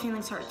 Men get their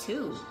feelings hurt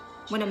too.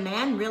 When a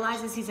man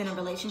realizes he's in a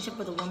relationship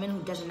with a woman who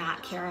does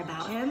not care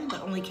about him,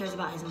 but only cares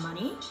about his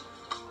money,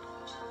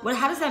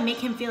 how does that make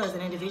him feel as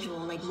an individual?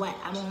 Like, what?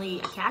 I'm only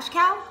a cash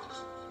cow?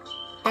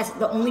 That's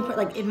the only,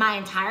 like, in my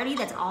entirety,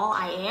 that's all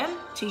I am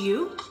to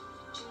you?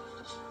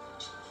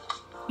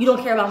 You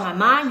don't care about my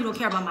mind, you don't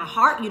care about my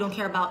heart, you don't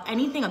care about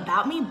anything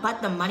about me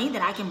but the money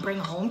that I can bring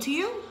home to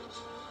you?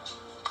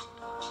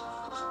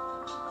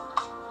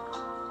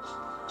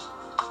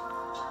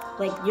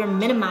 Like, you're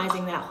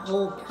minimizing that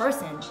whole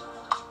person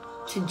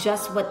to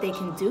just what they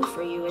can do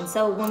for you. And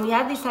so when we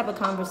have these type of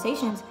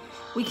conversations,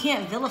 we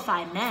can't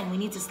vilify men. We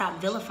need to stop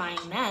vilifying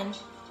men,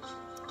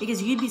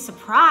 because you'd be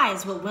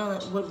surprised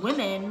what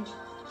women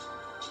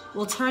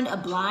will turn a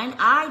blind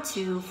eye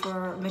to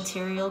for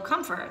material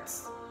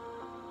comforts.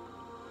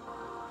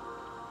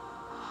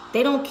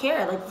 They don't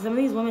care. Like, some of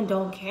these women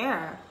don't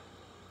care.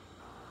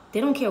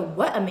 They don't care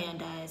what a man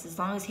does as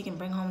long as he can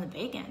bring home the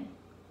bacon.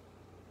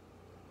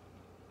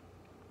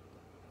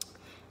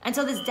 And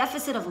so this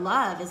deficit of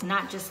love is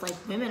not just like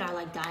women are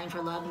like dying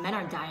for love, men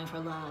are dying for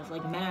love.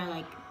 Like, men are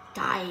like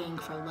dying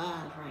for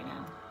love right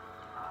now.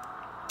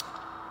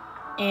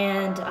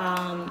 And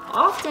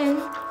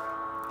often,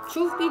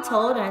 truth be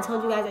told, and I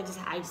told you guys,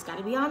 I just got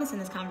to be honest in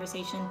this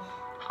conversation,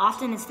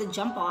 often it's the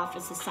jump off,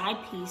 it's the side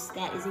piece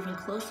that is even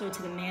closer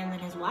to the man than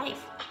his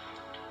wife.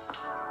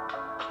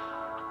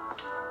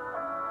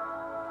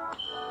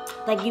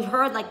 Like, you've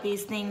heard like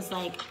these things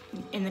like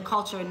in the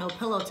culture, no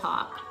pillow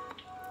talk,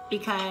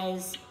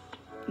 because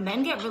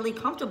men get really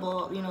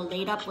comfortable, you know,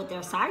 laid up with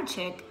their side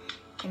chick,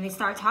 and they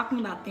start talking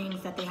about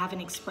things that they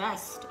haven't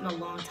expressed in a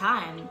long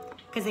time,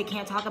 because they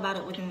can't talk about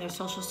it within their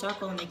social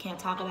circle, and they can't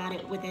talk about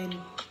it within,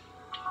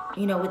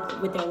 you know,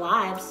 with their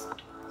lives.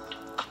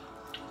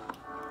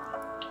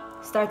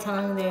 Start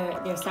telling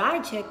their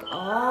side chick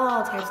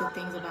all types of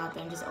things about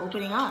them, just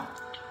opening up.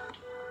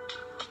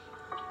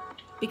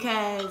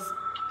 Because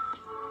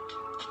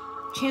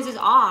chances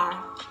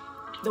are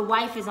the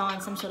wife is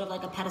on some sort of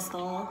like a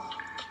pedestal.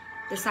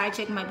 The side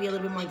chick might be a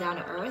little bit more down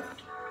to earth.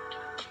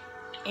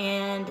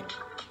 And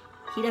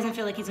he doesn't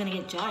feel like he's gonna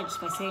get judged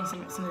by saying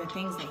some of the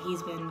things that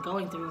he's been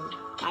going through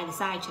by the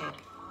side chick.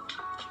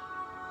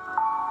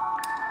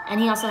 And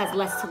he also has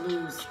less to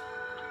lose.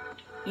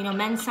 You know,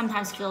 men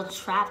sometimes feel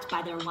trapped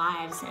by their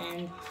wives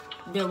and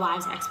their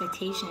wives'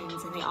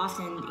 expectations, and they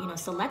often, you know,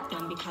 select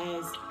them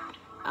because,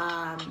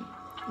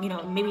 you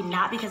know, maybe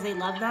not because they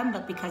love them,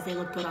 but because they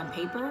look good on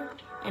paper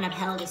and have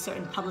held a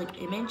certain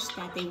public image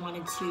that they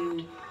wanted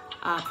to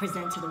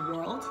present to the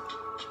world.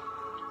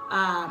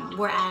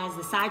 Whereas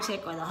the side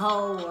chick or the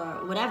hoe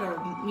or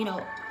whatever, you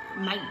know,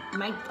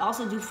 might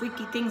also do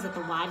freaky things that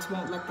the wives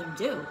won't let them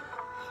do.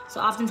 So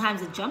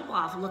oftentimes the jump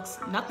off looks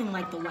nothing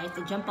like the wife.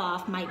 The jump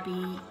off might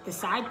be the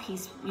side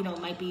piece, you know,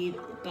 might be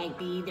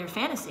their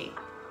fantasy.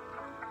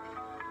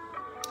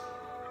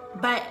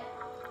 But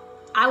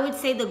I would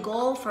say the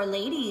goal for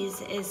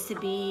ladies is to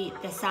be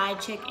the side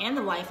chick and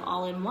the wife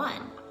all in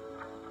one.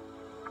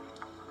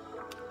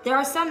 There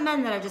are some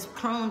men that are just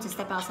prone to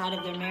step outside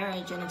of their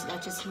marriage, and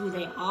that's just who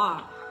they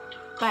are.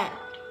 But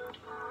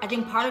I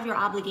think part of your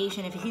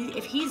obligation, if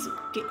he's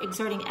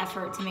exerting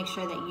effort to make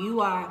sure that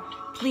you are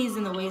pleased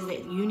in the ways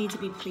that you need to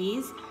be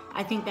pleased,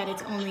 I think that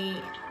it's only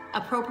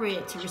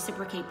appropriate to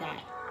reciprocate that.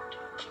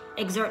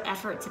 Exert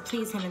effort to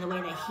please him in the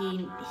way that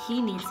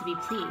he needs to be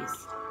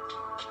pleased.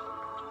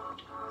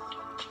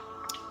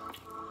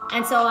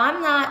 And so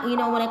I'm not, you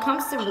know, when it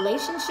comes to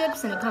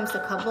relationships and it comes to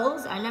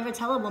couples, I never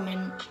tell a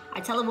woman,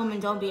 I tell a woman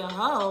don't be a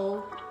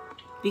hoe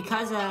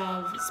because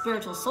of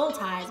spiritual soul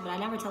ties, but I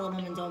never tell a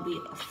woman don't be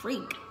a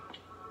freak.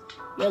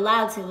 You're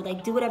allowed to,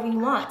 like, do whatever you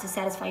want to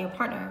satisfy your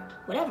partner,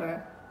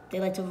 whatever. They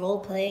like to role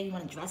play, you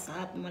want to dress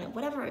up, you want to,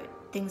 whatever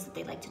things that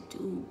they like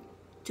to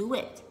do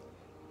it.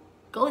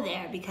 Go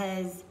there,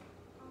 because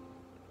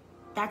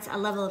that's a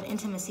level of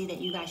intimacy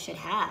that you guys should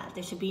have.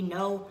 There should be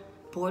no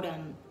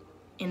boredom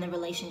in the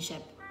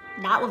relationship.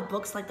 Not with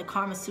books like the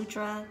Karma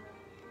Sutra,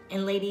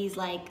 and ladies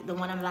like the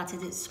one I'm about to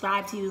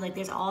describe to you. Like,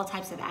 there's all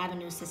types of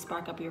avenues to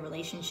spark up your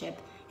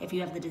relationship if you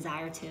have the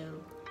desire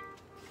to.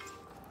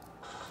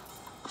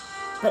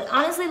 But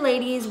honestly,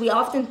 ladies, we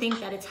often think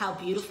that it's how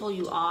beautiful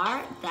you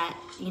are, that,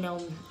 you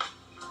know,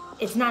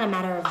 it's not a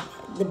matter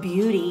of the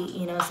beauty.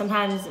 You know,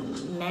 sometimes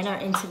men are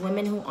into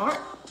women who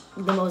aren't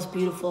the most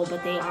beautiful,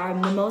 but they are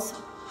the most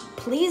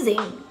pleasing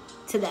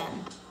to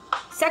them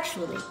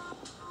sexually.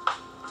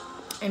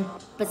 And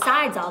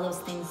besides all those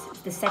things,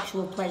 the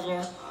sexual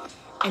pleasure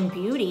and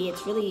beauty,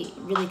 it's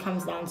really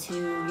comes down to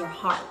your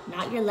heart.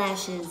 Not your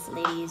lashes,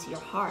 ladies, your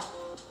heart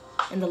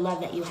and the love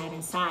that you have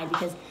inside.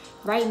 Because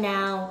right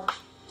now,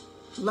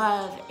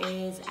 love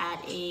is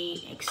at an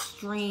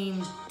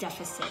extreme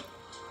deficit.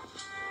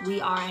 We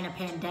are in a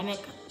pandemic,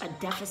 a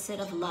deficit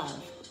of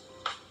love.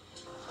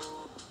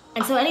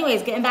 And so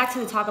anyways, getting back to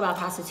the talk about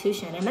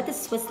prostitution, I met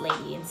this Swiss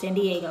lady in San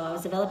Diego. I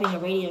was developing a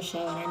radio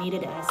show and I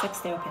needed a sex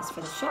therapist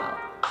for the show.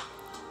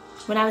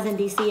 When I was in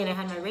DC and I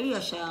had my radio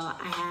show,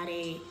 I had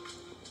a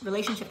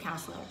relationship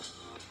counselor.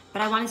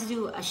 But I wanted to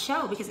do a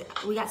show because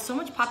we got so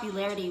much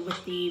popularity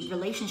with the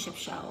relationship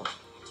show.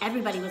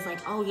 Everybody was like,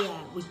 oh yeah,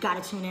 we've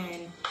got to tune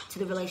in to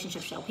the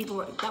relationship show. People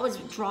were, that was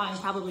drawing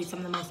probably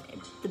some of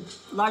the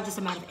largest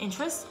amount of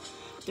interest.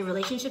 The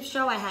relationship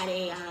show, I had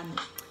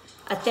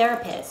a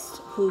therapist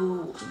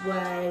who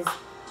was,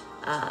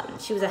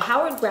 she was a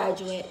Howard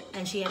graduate,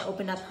 and she had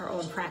opened up her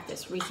own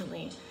practice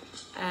recently.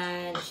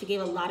 And she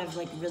gave a lot of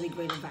like really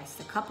great advice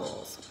to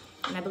couples.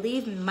 And I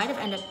believe might have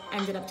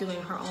ended up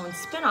doing her own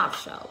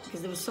spin-off show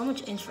because there was so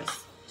much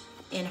interest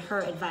in her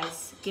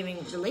advice, giving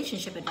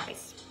relationship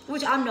advice,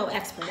 which I'm no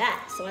expert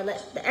at, so I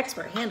let the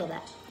expert handle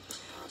that.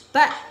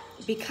 But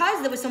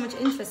because there was so much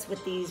interest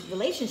with these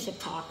relationship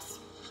talks,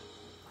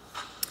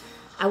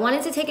 I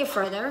wanted to take it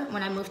further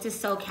when I moved to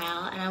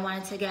SoCal, and I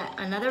wanted to get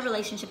another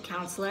relationship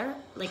counselor,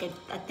 like a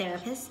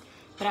therapist,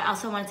 but I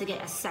also wanted to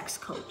get a sex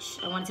coach.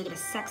 I wanted to get a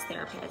sex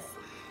therapist.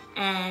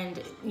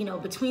 And, you know,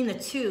 between the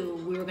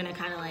two, we were gonna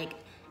kind of like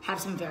have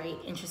some very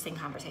interesting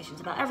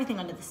conversations about everything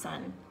under the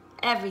sun.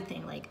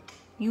 Everything, like,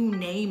 you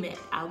name it,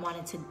 I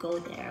wanted to go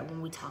there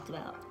when we talked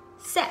about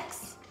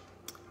sex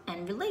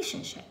and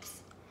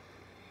relationships.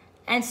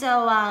 And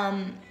so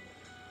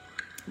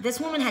this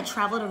woman had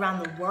traveled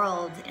around the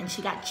world and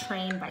she got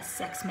trained by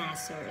sex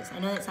masters. I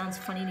know that sounds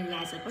funny to you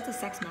guys, like, what's a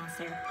sex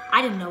master?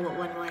 I didn't know what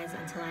one was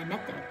until I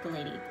met the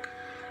lady.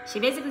 She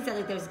basically said,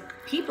 like, there's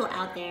people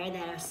out there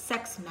that are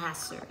sex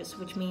masters,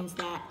 which means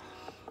that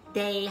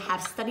they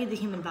have studied the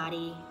human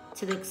body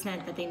to the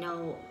extent that they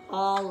know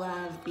all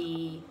of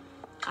the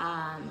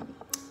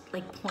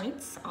like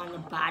points on the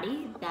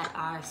body that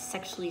are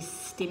sexually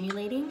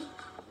stimulating,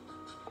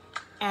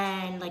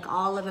 and like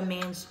all of a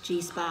man's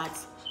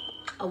G-spots,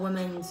 a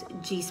woman's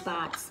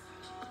G-spots,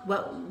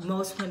 what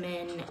most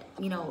women,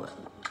 you know,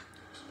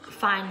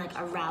 find like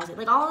arousing,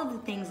 like all of the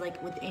things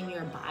like within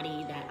your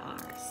body that are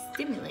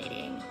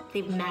stimulating.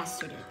 They've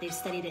mastered it, they've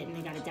studied it, and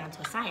they got it down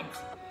to a science.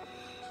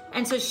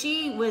 And so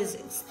she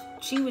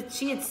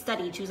had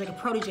studied, she was like a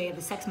protege of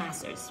the sex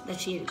masters that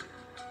she had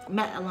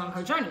met along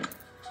her journey,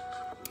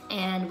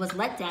 and was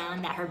let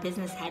down that her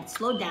business had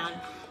slowed down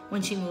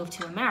when she moved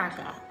to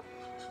America.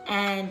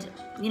 And,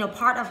 you know,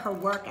 part of her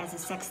work as a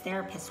sex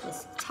therapist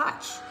was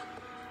touch.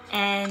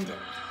 And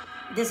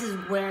this is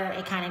where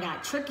it kind of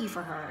got tricky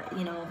for her,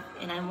 you know,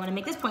 and I want to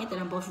make this point that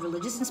I'm both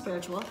religious and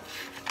spiritual.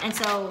 And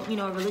so, you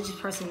know, a religious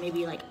person may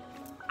be like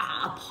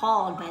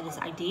appalled by this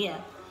idea,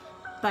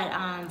 but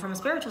from a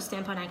spiritual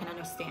standpoint, I can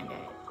understand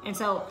it. And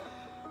so,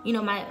 you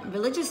know, my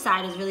religious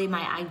side is really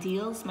my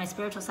ideals. My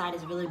spiritual side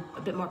is really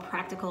a bit more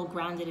practical,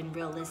 grounded, and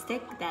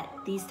realistic, that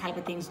these type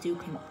of things do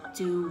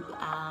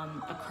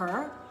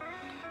occur.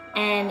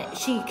 And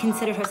she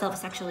considered herself a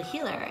sexual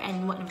healer.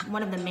 And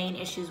one of the main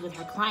issues with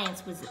her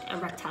clients was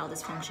erectile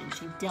dysfunction.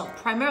 She dealt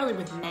primarily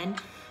with men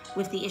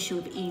with the issue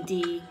of ED,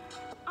 you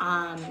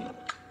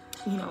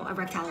know,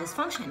 erectile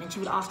dysfunction. And she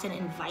would often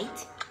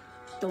invite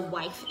the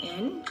wife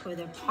in, or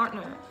their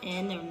partner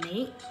in, their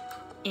mate,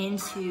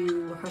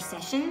 into her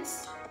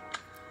sessions.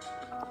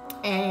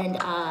 And,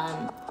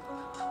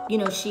 you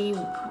know, she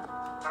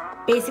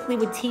basically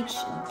would teach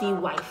the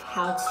wife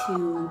how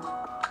to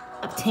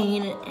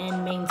obtain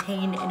and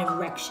maintain an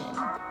erection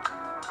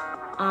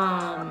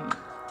on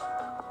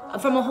a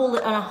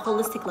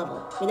holistic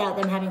level, without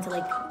them having to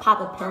like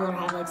pop a pill or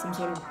have like some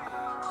sort of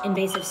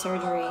invasive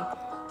surgery.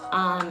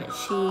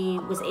 She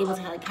was able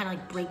to kind of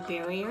like break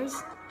barriers,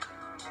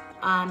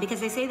 because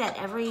they say that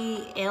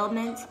every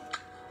ailment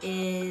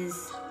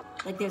is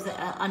like, there's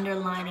an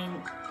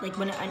underlining, like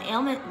when an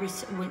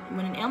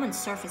ailment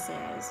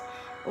surfaces,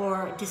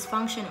 or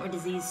dysfunction or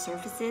disease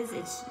surfaces,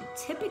 it's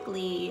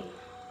typically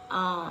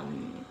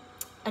an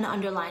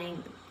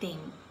underlining thing,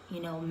 you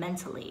know,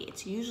 mentally.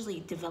 It's usually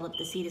developed,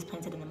 the seed is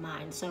planted in the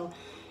mind. So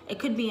it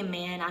could be a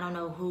man, I don't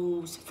know,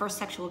 whose first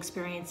sexual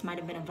experience might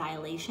have been a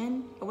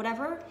violation or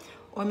whatever,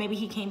 or maybe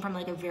he came from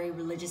like a very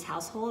religious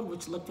household,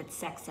 which looked at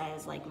sex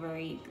as like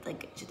very,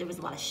 like there was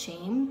a lot of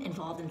shame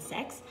involved in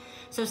sex.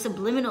 So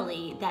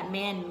subliminally, that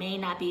man may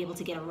not be able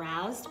to get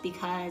aroused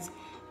because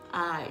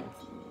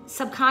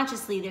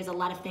subconsciously there's a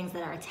lot of things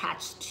that are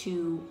attached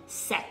to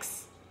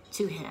sex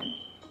to him,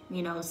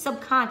 you know,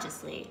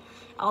 subconsciously.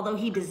 Although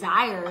he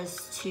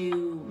desires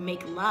to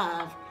make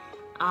love,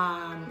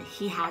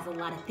 he has a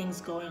lot of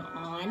things going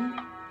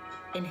on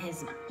in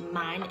his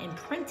mind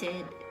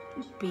imprinted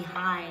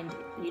behind,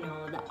 you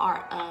know, the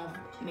art of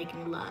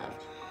making love.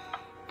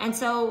 And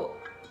so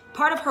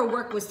part of her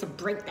work was to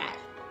break that.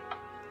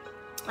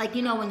 Like,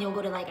 you know, when you'll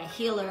go to like a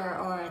healer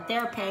or a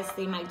therapist,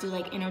 they might do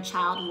like inner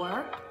child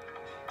work.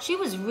 She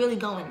was really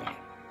going there.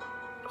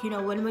 You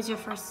know, when was your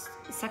first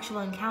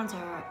sexual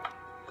encounter?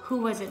 Who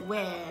was it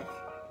with?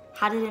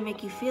 How did it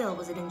make you feel?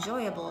 Was it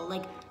enjoyable?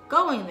 Like,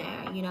 going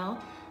there, you know?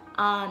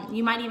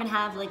 You might even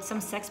have like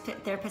some sex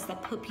therapists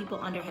that put people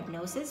under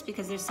hypnosis,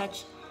 because there's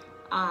such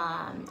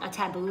a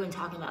taboo in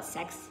talking about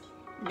sex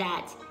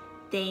that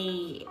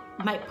they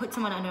might put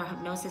someone under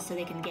hypnosis so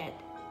they can get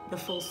the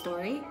full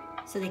story,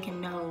 so they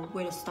can know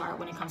where to start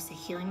when it comes to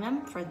healing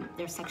them for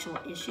their sexual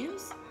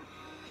issues.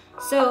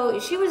 So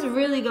she was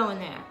really going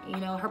there. You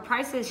know, her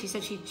prices, she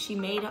said she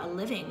made a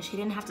living. She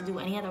didn't have to do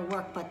any other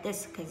work but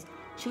this, because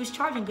she was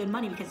charging good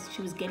money because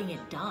she was getting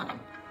it done.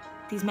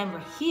 These men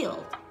were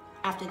healed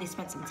after they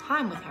spent some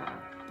time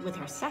with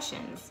her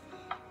sessions.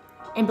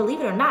 And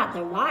believe it or not,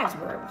 their wives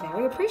were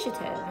very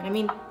appreciative. And I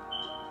mean,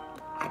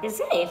 I can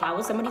say, if I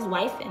was somebody's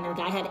wife and the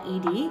guy had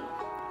ED,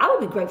 I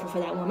would be grateful for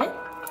that woman.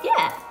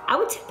 Yeah, I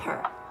would tip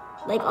her.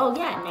 Like, oh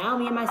yeah, now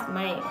me and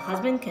my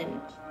husband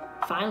can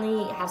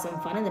finally have some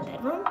fun in the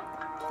bedroom.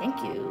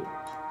 Thank you,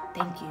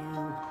 thank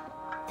you,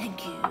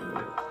 thank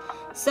you.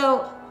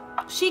 So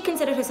she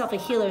considered herself a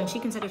healer, and she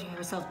considered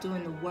herself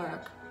doing the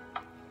work.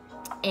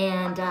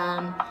 And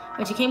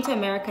when she came to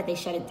America, they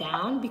shut it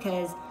down,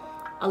 because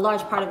a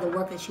large part of the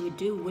work that she would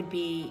do would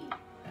be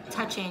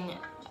touching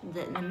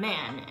the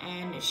man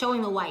and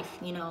showing the wife,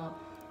 you know,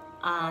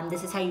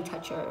 this is how you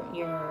touch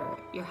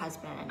your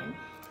husband, and,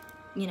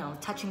 you know,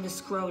 touching the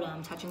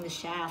scrotum, touching the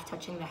shaft,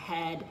 touching the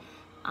head,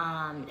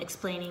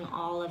 explaining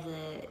all of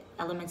the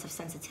elements of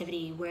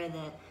sensitivity, where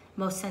the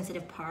most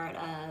sensitive part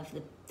of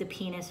the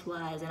penis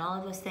was, and all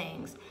of those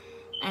things,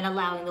 and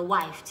allowing the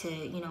wife to,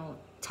 you know,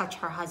 touch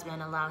her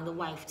husband, allowing the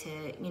wife to,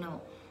 you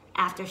know,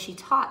 after she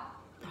taught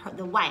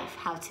the wife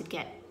how to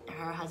get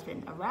her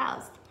husband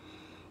aroused.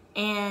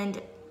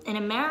 And in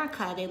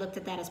America, they looked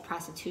at that as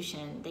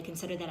prostitution. They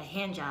considered that a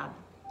hand job.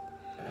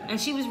 And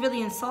she was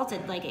really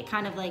insulted. Like, it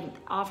kind of like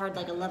offered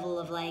like a level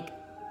of like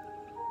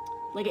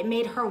it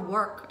made her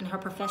work and her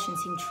profession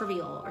seem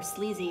trivial or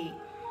sleazy.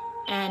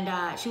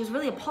 And she was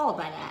really appalled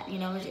by that, you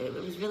know. It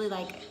was really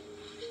like,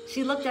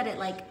 she looked at it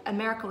like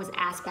America was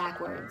ass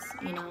backwards,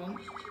 you know.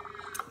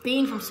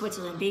 Being from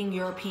Switzerland, being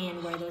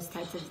European, where those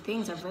types of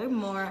things are very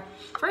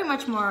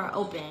much more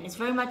open. It's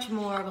very much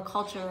more of a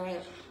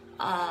culture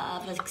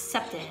of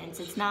acceptance.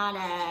 It's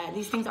not,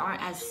 these things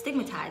aren't as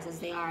stigmatized as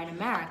they are in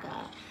America.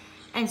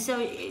 And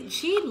so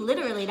she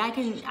literally, and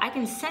I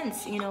can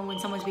sense, you know, when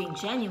someone's being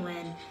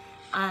genuine,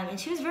 and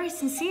she was very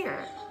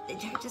sincere.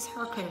 Just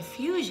her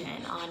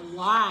confusion on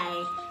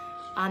why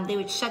they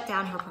would shut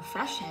down her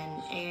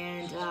profession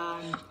and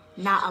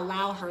not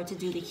allow her to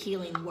do the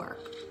healing work.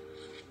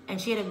 And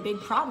she had a big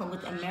problem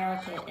with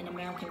America and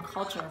American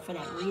culture for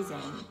that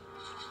reason.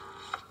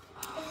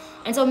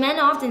 And so men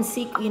often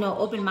seek, you know,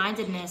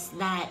 open-mindedness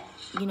that,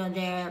 you know,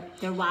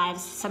 their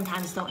wives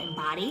sometimes don't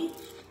embody.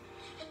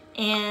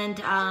 And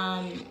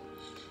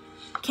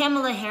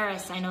Kamala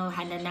Harris, I know,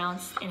 had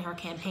announced in her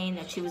campaign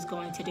that she was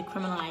going to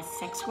decriminalize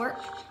sex work,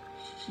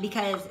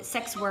 because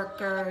sex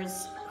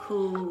workers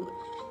who,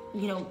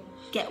 you know,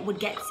 would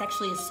get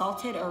sexually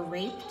assaulted or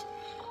raped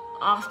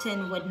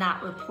often would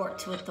not report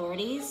to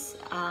authorities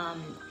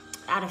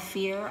out of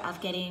fear of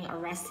getting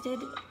arrested.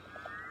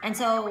 And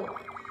so,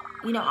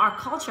 you know, our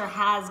culture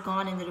has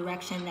gone in the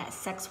direction that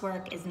sex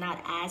work is not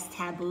as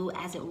taboo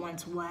as it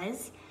once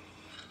was.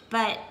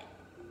 But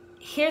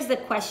here's the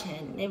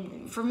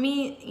question. For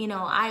me, you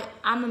know,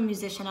 I'm a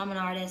musician, I'm an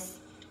artist,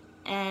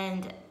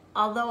 and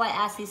although I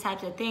ask these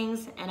types of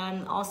things, and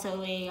I'm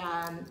also a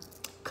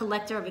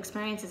collector of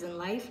experiences in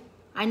life,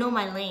 I know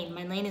my lane.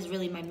 My lane is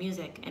really my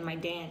music and my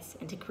dance,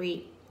 and to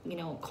create, you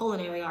know,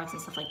 culinary arts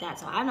and stuff like that.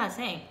 So I'm not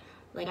saying,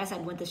 like I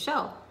said with the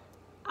show,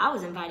 I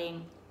was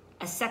inviting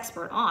a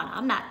sexpert on.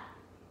 I'm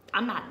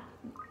not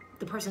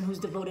the person who's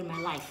devoted my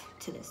life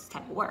to this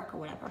type of work or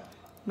whatever.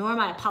 Nor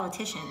am I a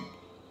politician,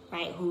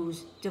 right,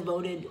 who's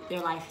devoted their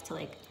life to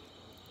like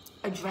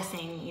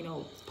addressing, you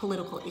know,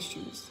 political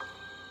issues.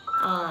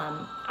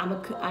 I am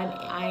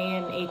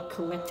a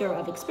collector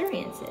of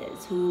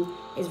experiences who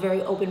is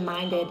very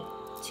open-minded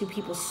to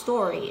people's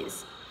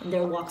stories and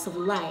their walks of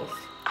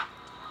life.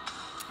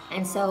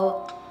 And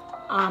so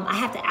I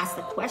have to ask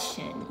the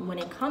question, when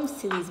it comes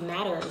to these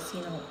matters,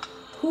 you know,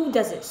 who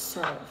does it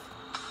serve?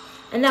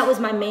 And that was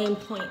my main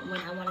point when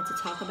I wanted to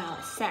talk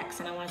about sex,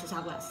 and I wanted to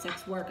talk about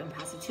sex work and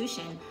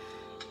prostitution.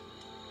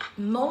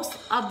 Most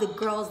of the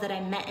girls that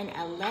I met in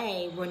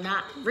LA were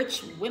not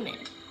rich women.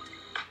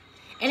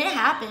 And it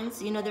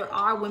happens, you know, there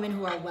are women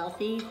who are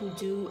wealthy who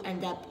do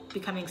end up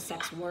becoming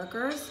sex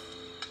workers,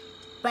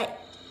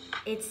 but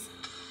it's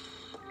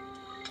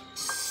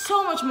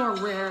so much more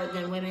rare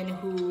than women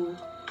who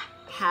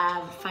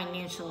have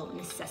financial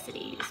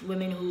necessities,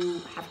 women who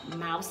have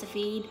mouths to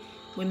feed,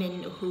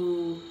 women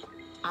who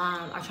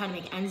are trying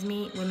to make ends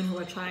meet, women who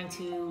are trying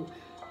to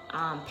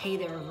pay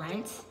their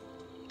rent,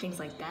 things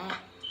like that.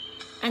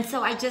 And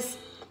so I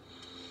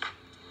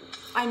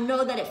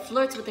know that it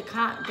flirts with the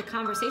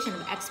conversation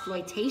of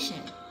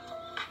exploitation.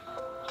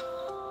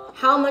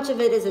 How much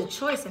of it is a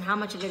choice and how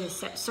much of it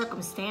is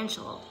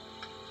circumstantial?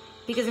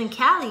 Because in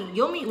Cali,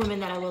 you'll meet women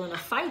that are willing to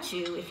fight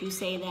you if you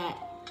say that,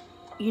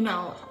 you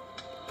know,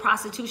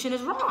 prostitution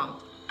is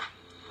wrong.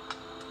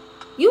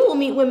 You will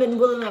meet women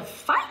willing to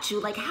fight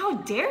you like, how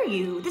dare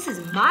you? This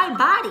is my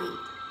body.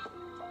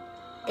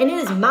 And it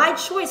is my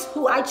choice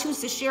who I choose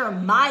to share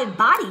my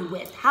body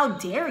with. How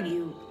dare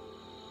you?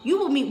 You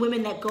will meet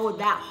women that go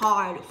that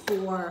hard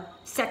for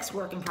sex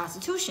work and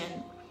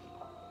prostitution.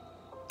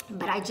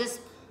 But I just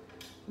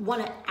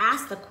want to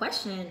ask the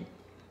question,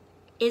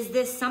 is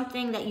this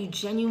something that you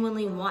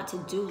genuinely want to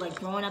do? Like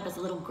growing up as a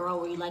little girl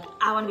where you're like,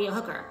 I want to be a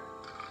hooker.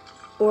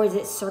 Or is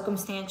it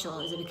circumstantial?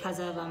 Is it because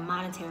of a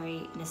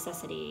monetary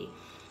necessity?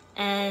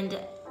 And,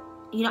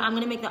 you know, I'm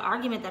going to make the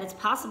argument that it's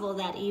possible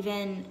that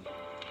even,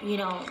 you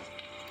know,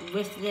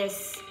 with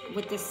this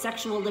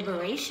sexual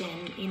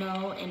liberation, you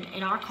know,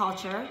 in our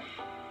culture,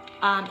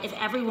 if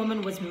every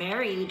woman was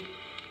married,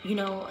 you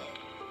know,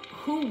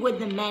 who would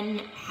the men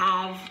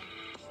have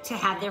to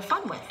have their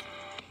fun with?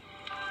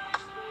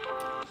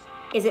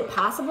 Is it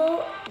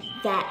possible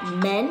that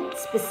men,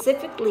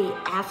 specifically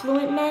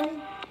affluent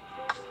men,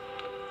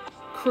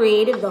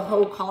 created the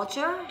whole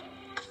culture?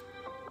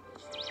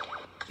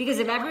 Because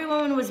if every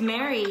woman was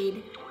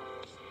married,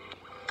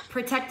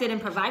 protected and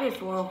provided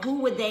for,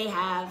 who would they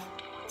have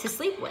to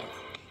sleep with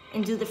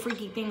and do the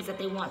freaky things that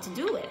they want to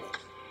do with?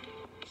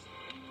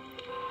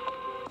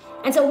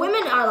 And so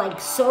women are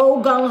like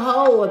so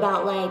gung-ho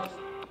about like,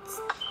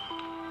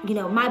 you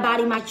know, my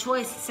body, my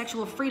choice,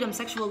 sexual freedom,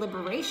 sexual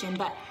liberation.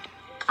 But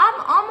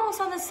I'm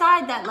almost on the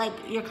side that like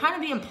you're kind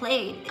of being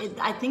played.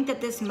 I think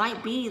that this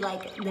might be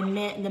like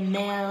the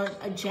male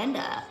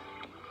agenda,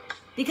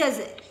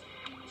 because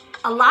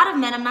a lot of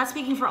men, I'm not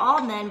speaking for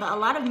all men, but a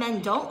lot of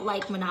men don't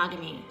like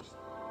monogamy.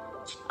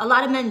 A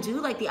lot of men do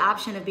like the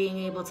option of being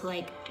able to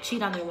like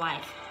cheat on their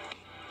wife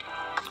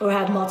or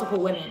have multiple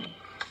women.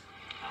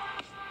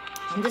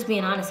 I'm just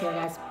being honest here,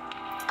 guys.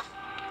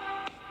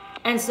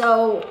 And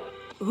so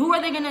who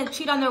are they gonna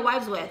cheat on their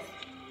wives with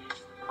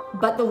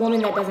but the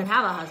woman that doesn't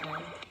have a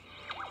husband?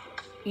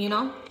 You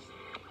know?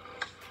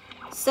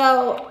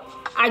 So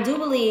I do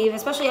believe,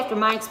 especially after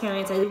my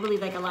experience, I do believe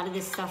like a lot of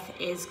this stuff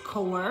is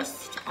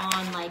coerced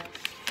on like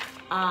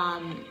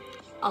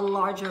a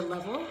larger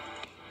level.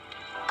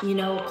 You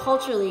know,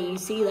 culturally, you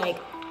see like,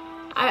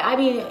 I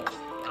mean,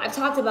 I've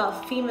talked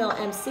about female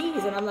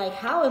MCs, and I'm like,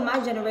 how in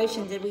my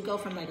generation did we go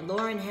from like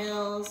Lauryn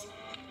Hill's,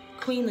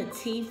 Queen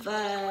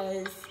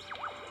Latifah's,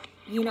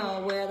 you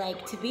know, where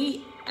like to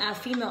be a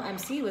female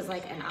MC was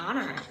like an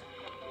honor.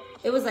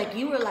 It was like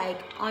you were like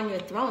on your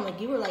throne,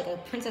 like you were like a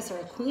princess or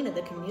a queen of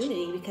the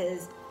community,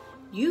 because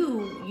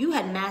you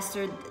had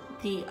mastered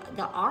the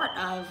art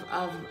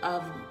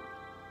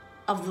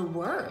of the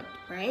word,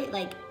 right?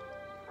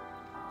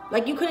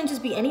 Like you couldn't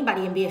just be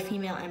anybody and be a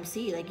female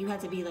MC. Like you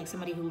had to be like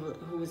somebody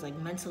who was like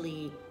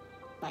mentally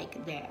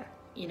like there.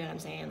 You know what I'm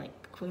saying?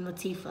 Like Queen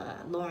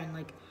Latifah, Lauren,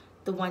 like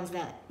the ones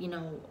that, you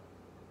know,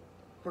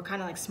 were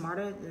kind of like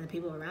smarter than the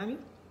people around you.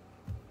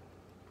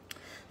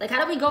 Like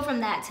how do we go from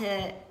that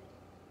to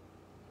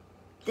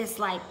this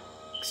like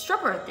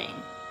stripper thing?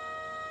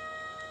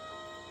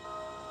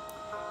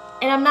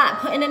 And I'm not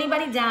putting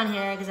anybody down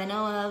here because I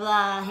know blah,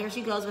 blah, here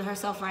she goes with her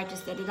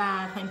self-righteous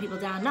da-da-da, putting people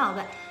down. No,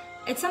 but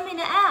it's something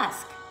to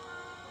ask.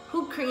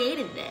 Who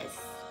created this?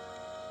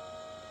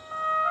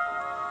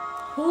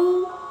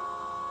 Who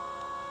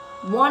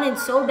wanted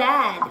so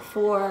bad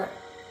for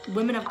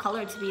women of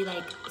color to be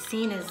like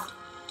seen as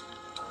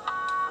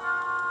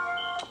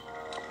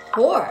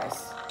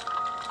whores?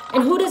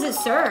 And who does it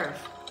serve?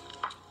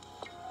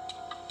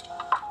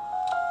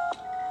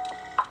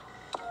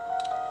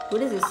 Who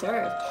does it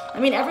serve? I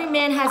mean, every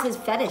man has his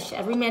fetish.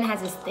 Every man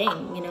has his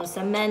thing. You know,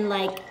 some men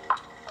like,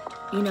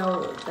 you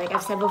know, like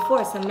I've said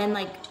before, some men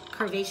like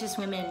curvaceous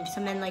women,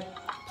 some men like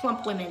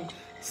plump women,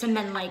 some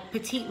men like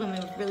petite women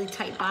with really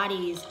tight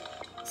bodies.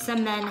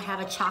 Some men have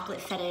a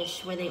chocolate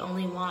fetish where they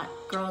only want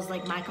girls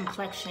like my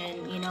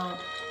complexion, you know.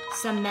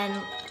 Some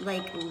men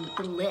like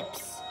the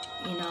lips,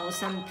 you know.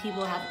 Some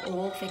people have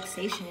oral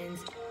fixations.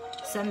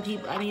 Some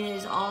people, I mean,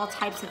 there's all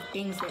types of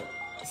things that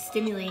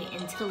stimulate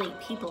and titillate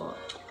people.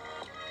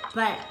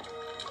 But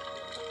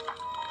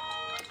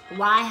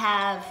why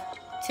have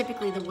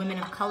typically the women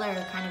of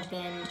color kind of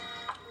been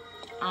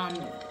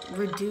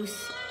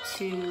reduced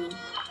to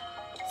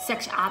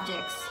sex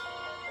objects?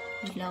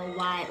 You know,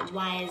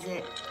 why is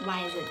it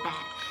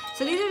that?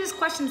 So these are just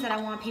questions that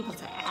I want people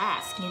to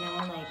ask, you know.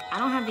 Like, I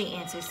don't have the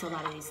answers to a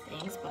lot of these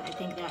things, but I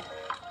think that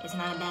it's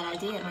not a bad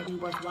idea. It might be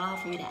worthwhile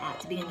for you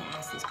to begin to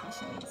ask these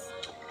questions.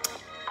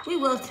 We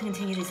will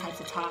continue these types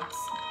of talks.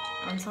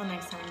 Until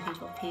next time,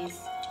 people,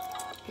 peace.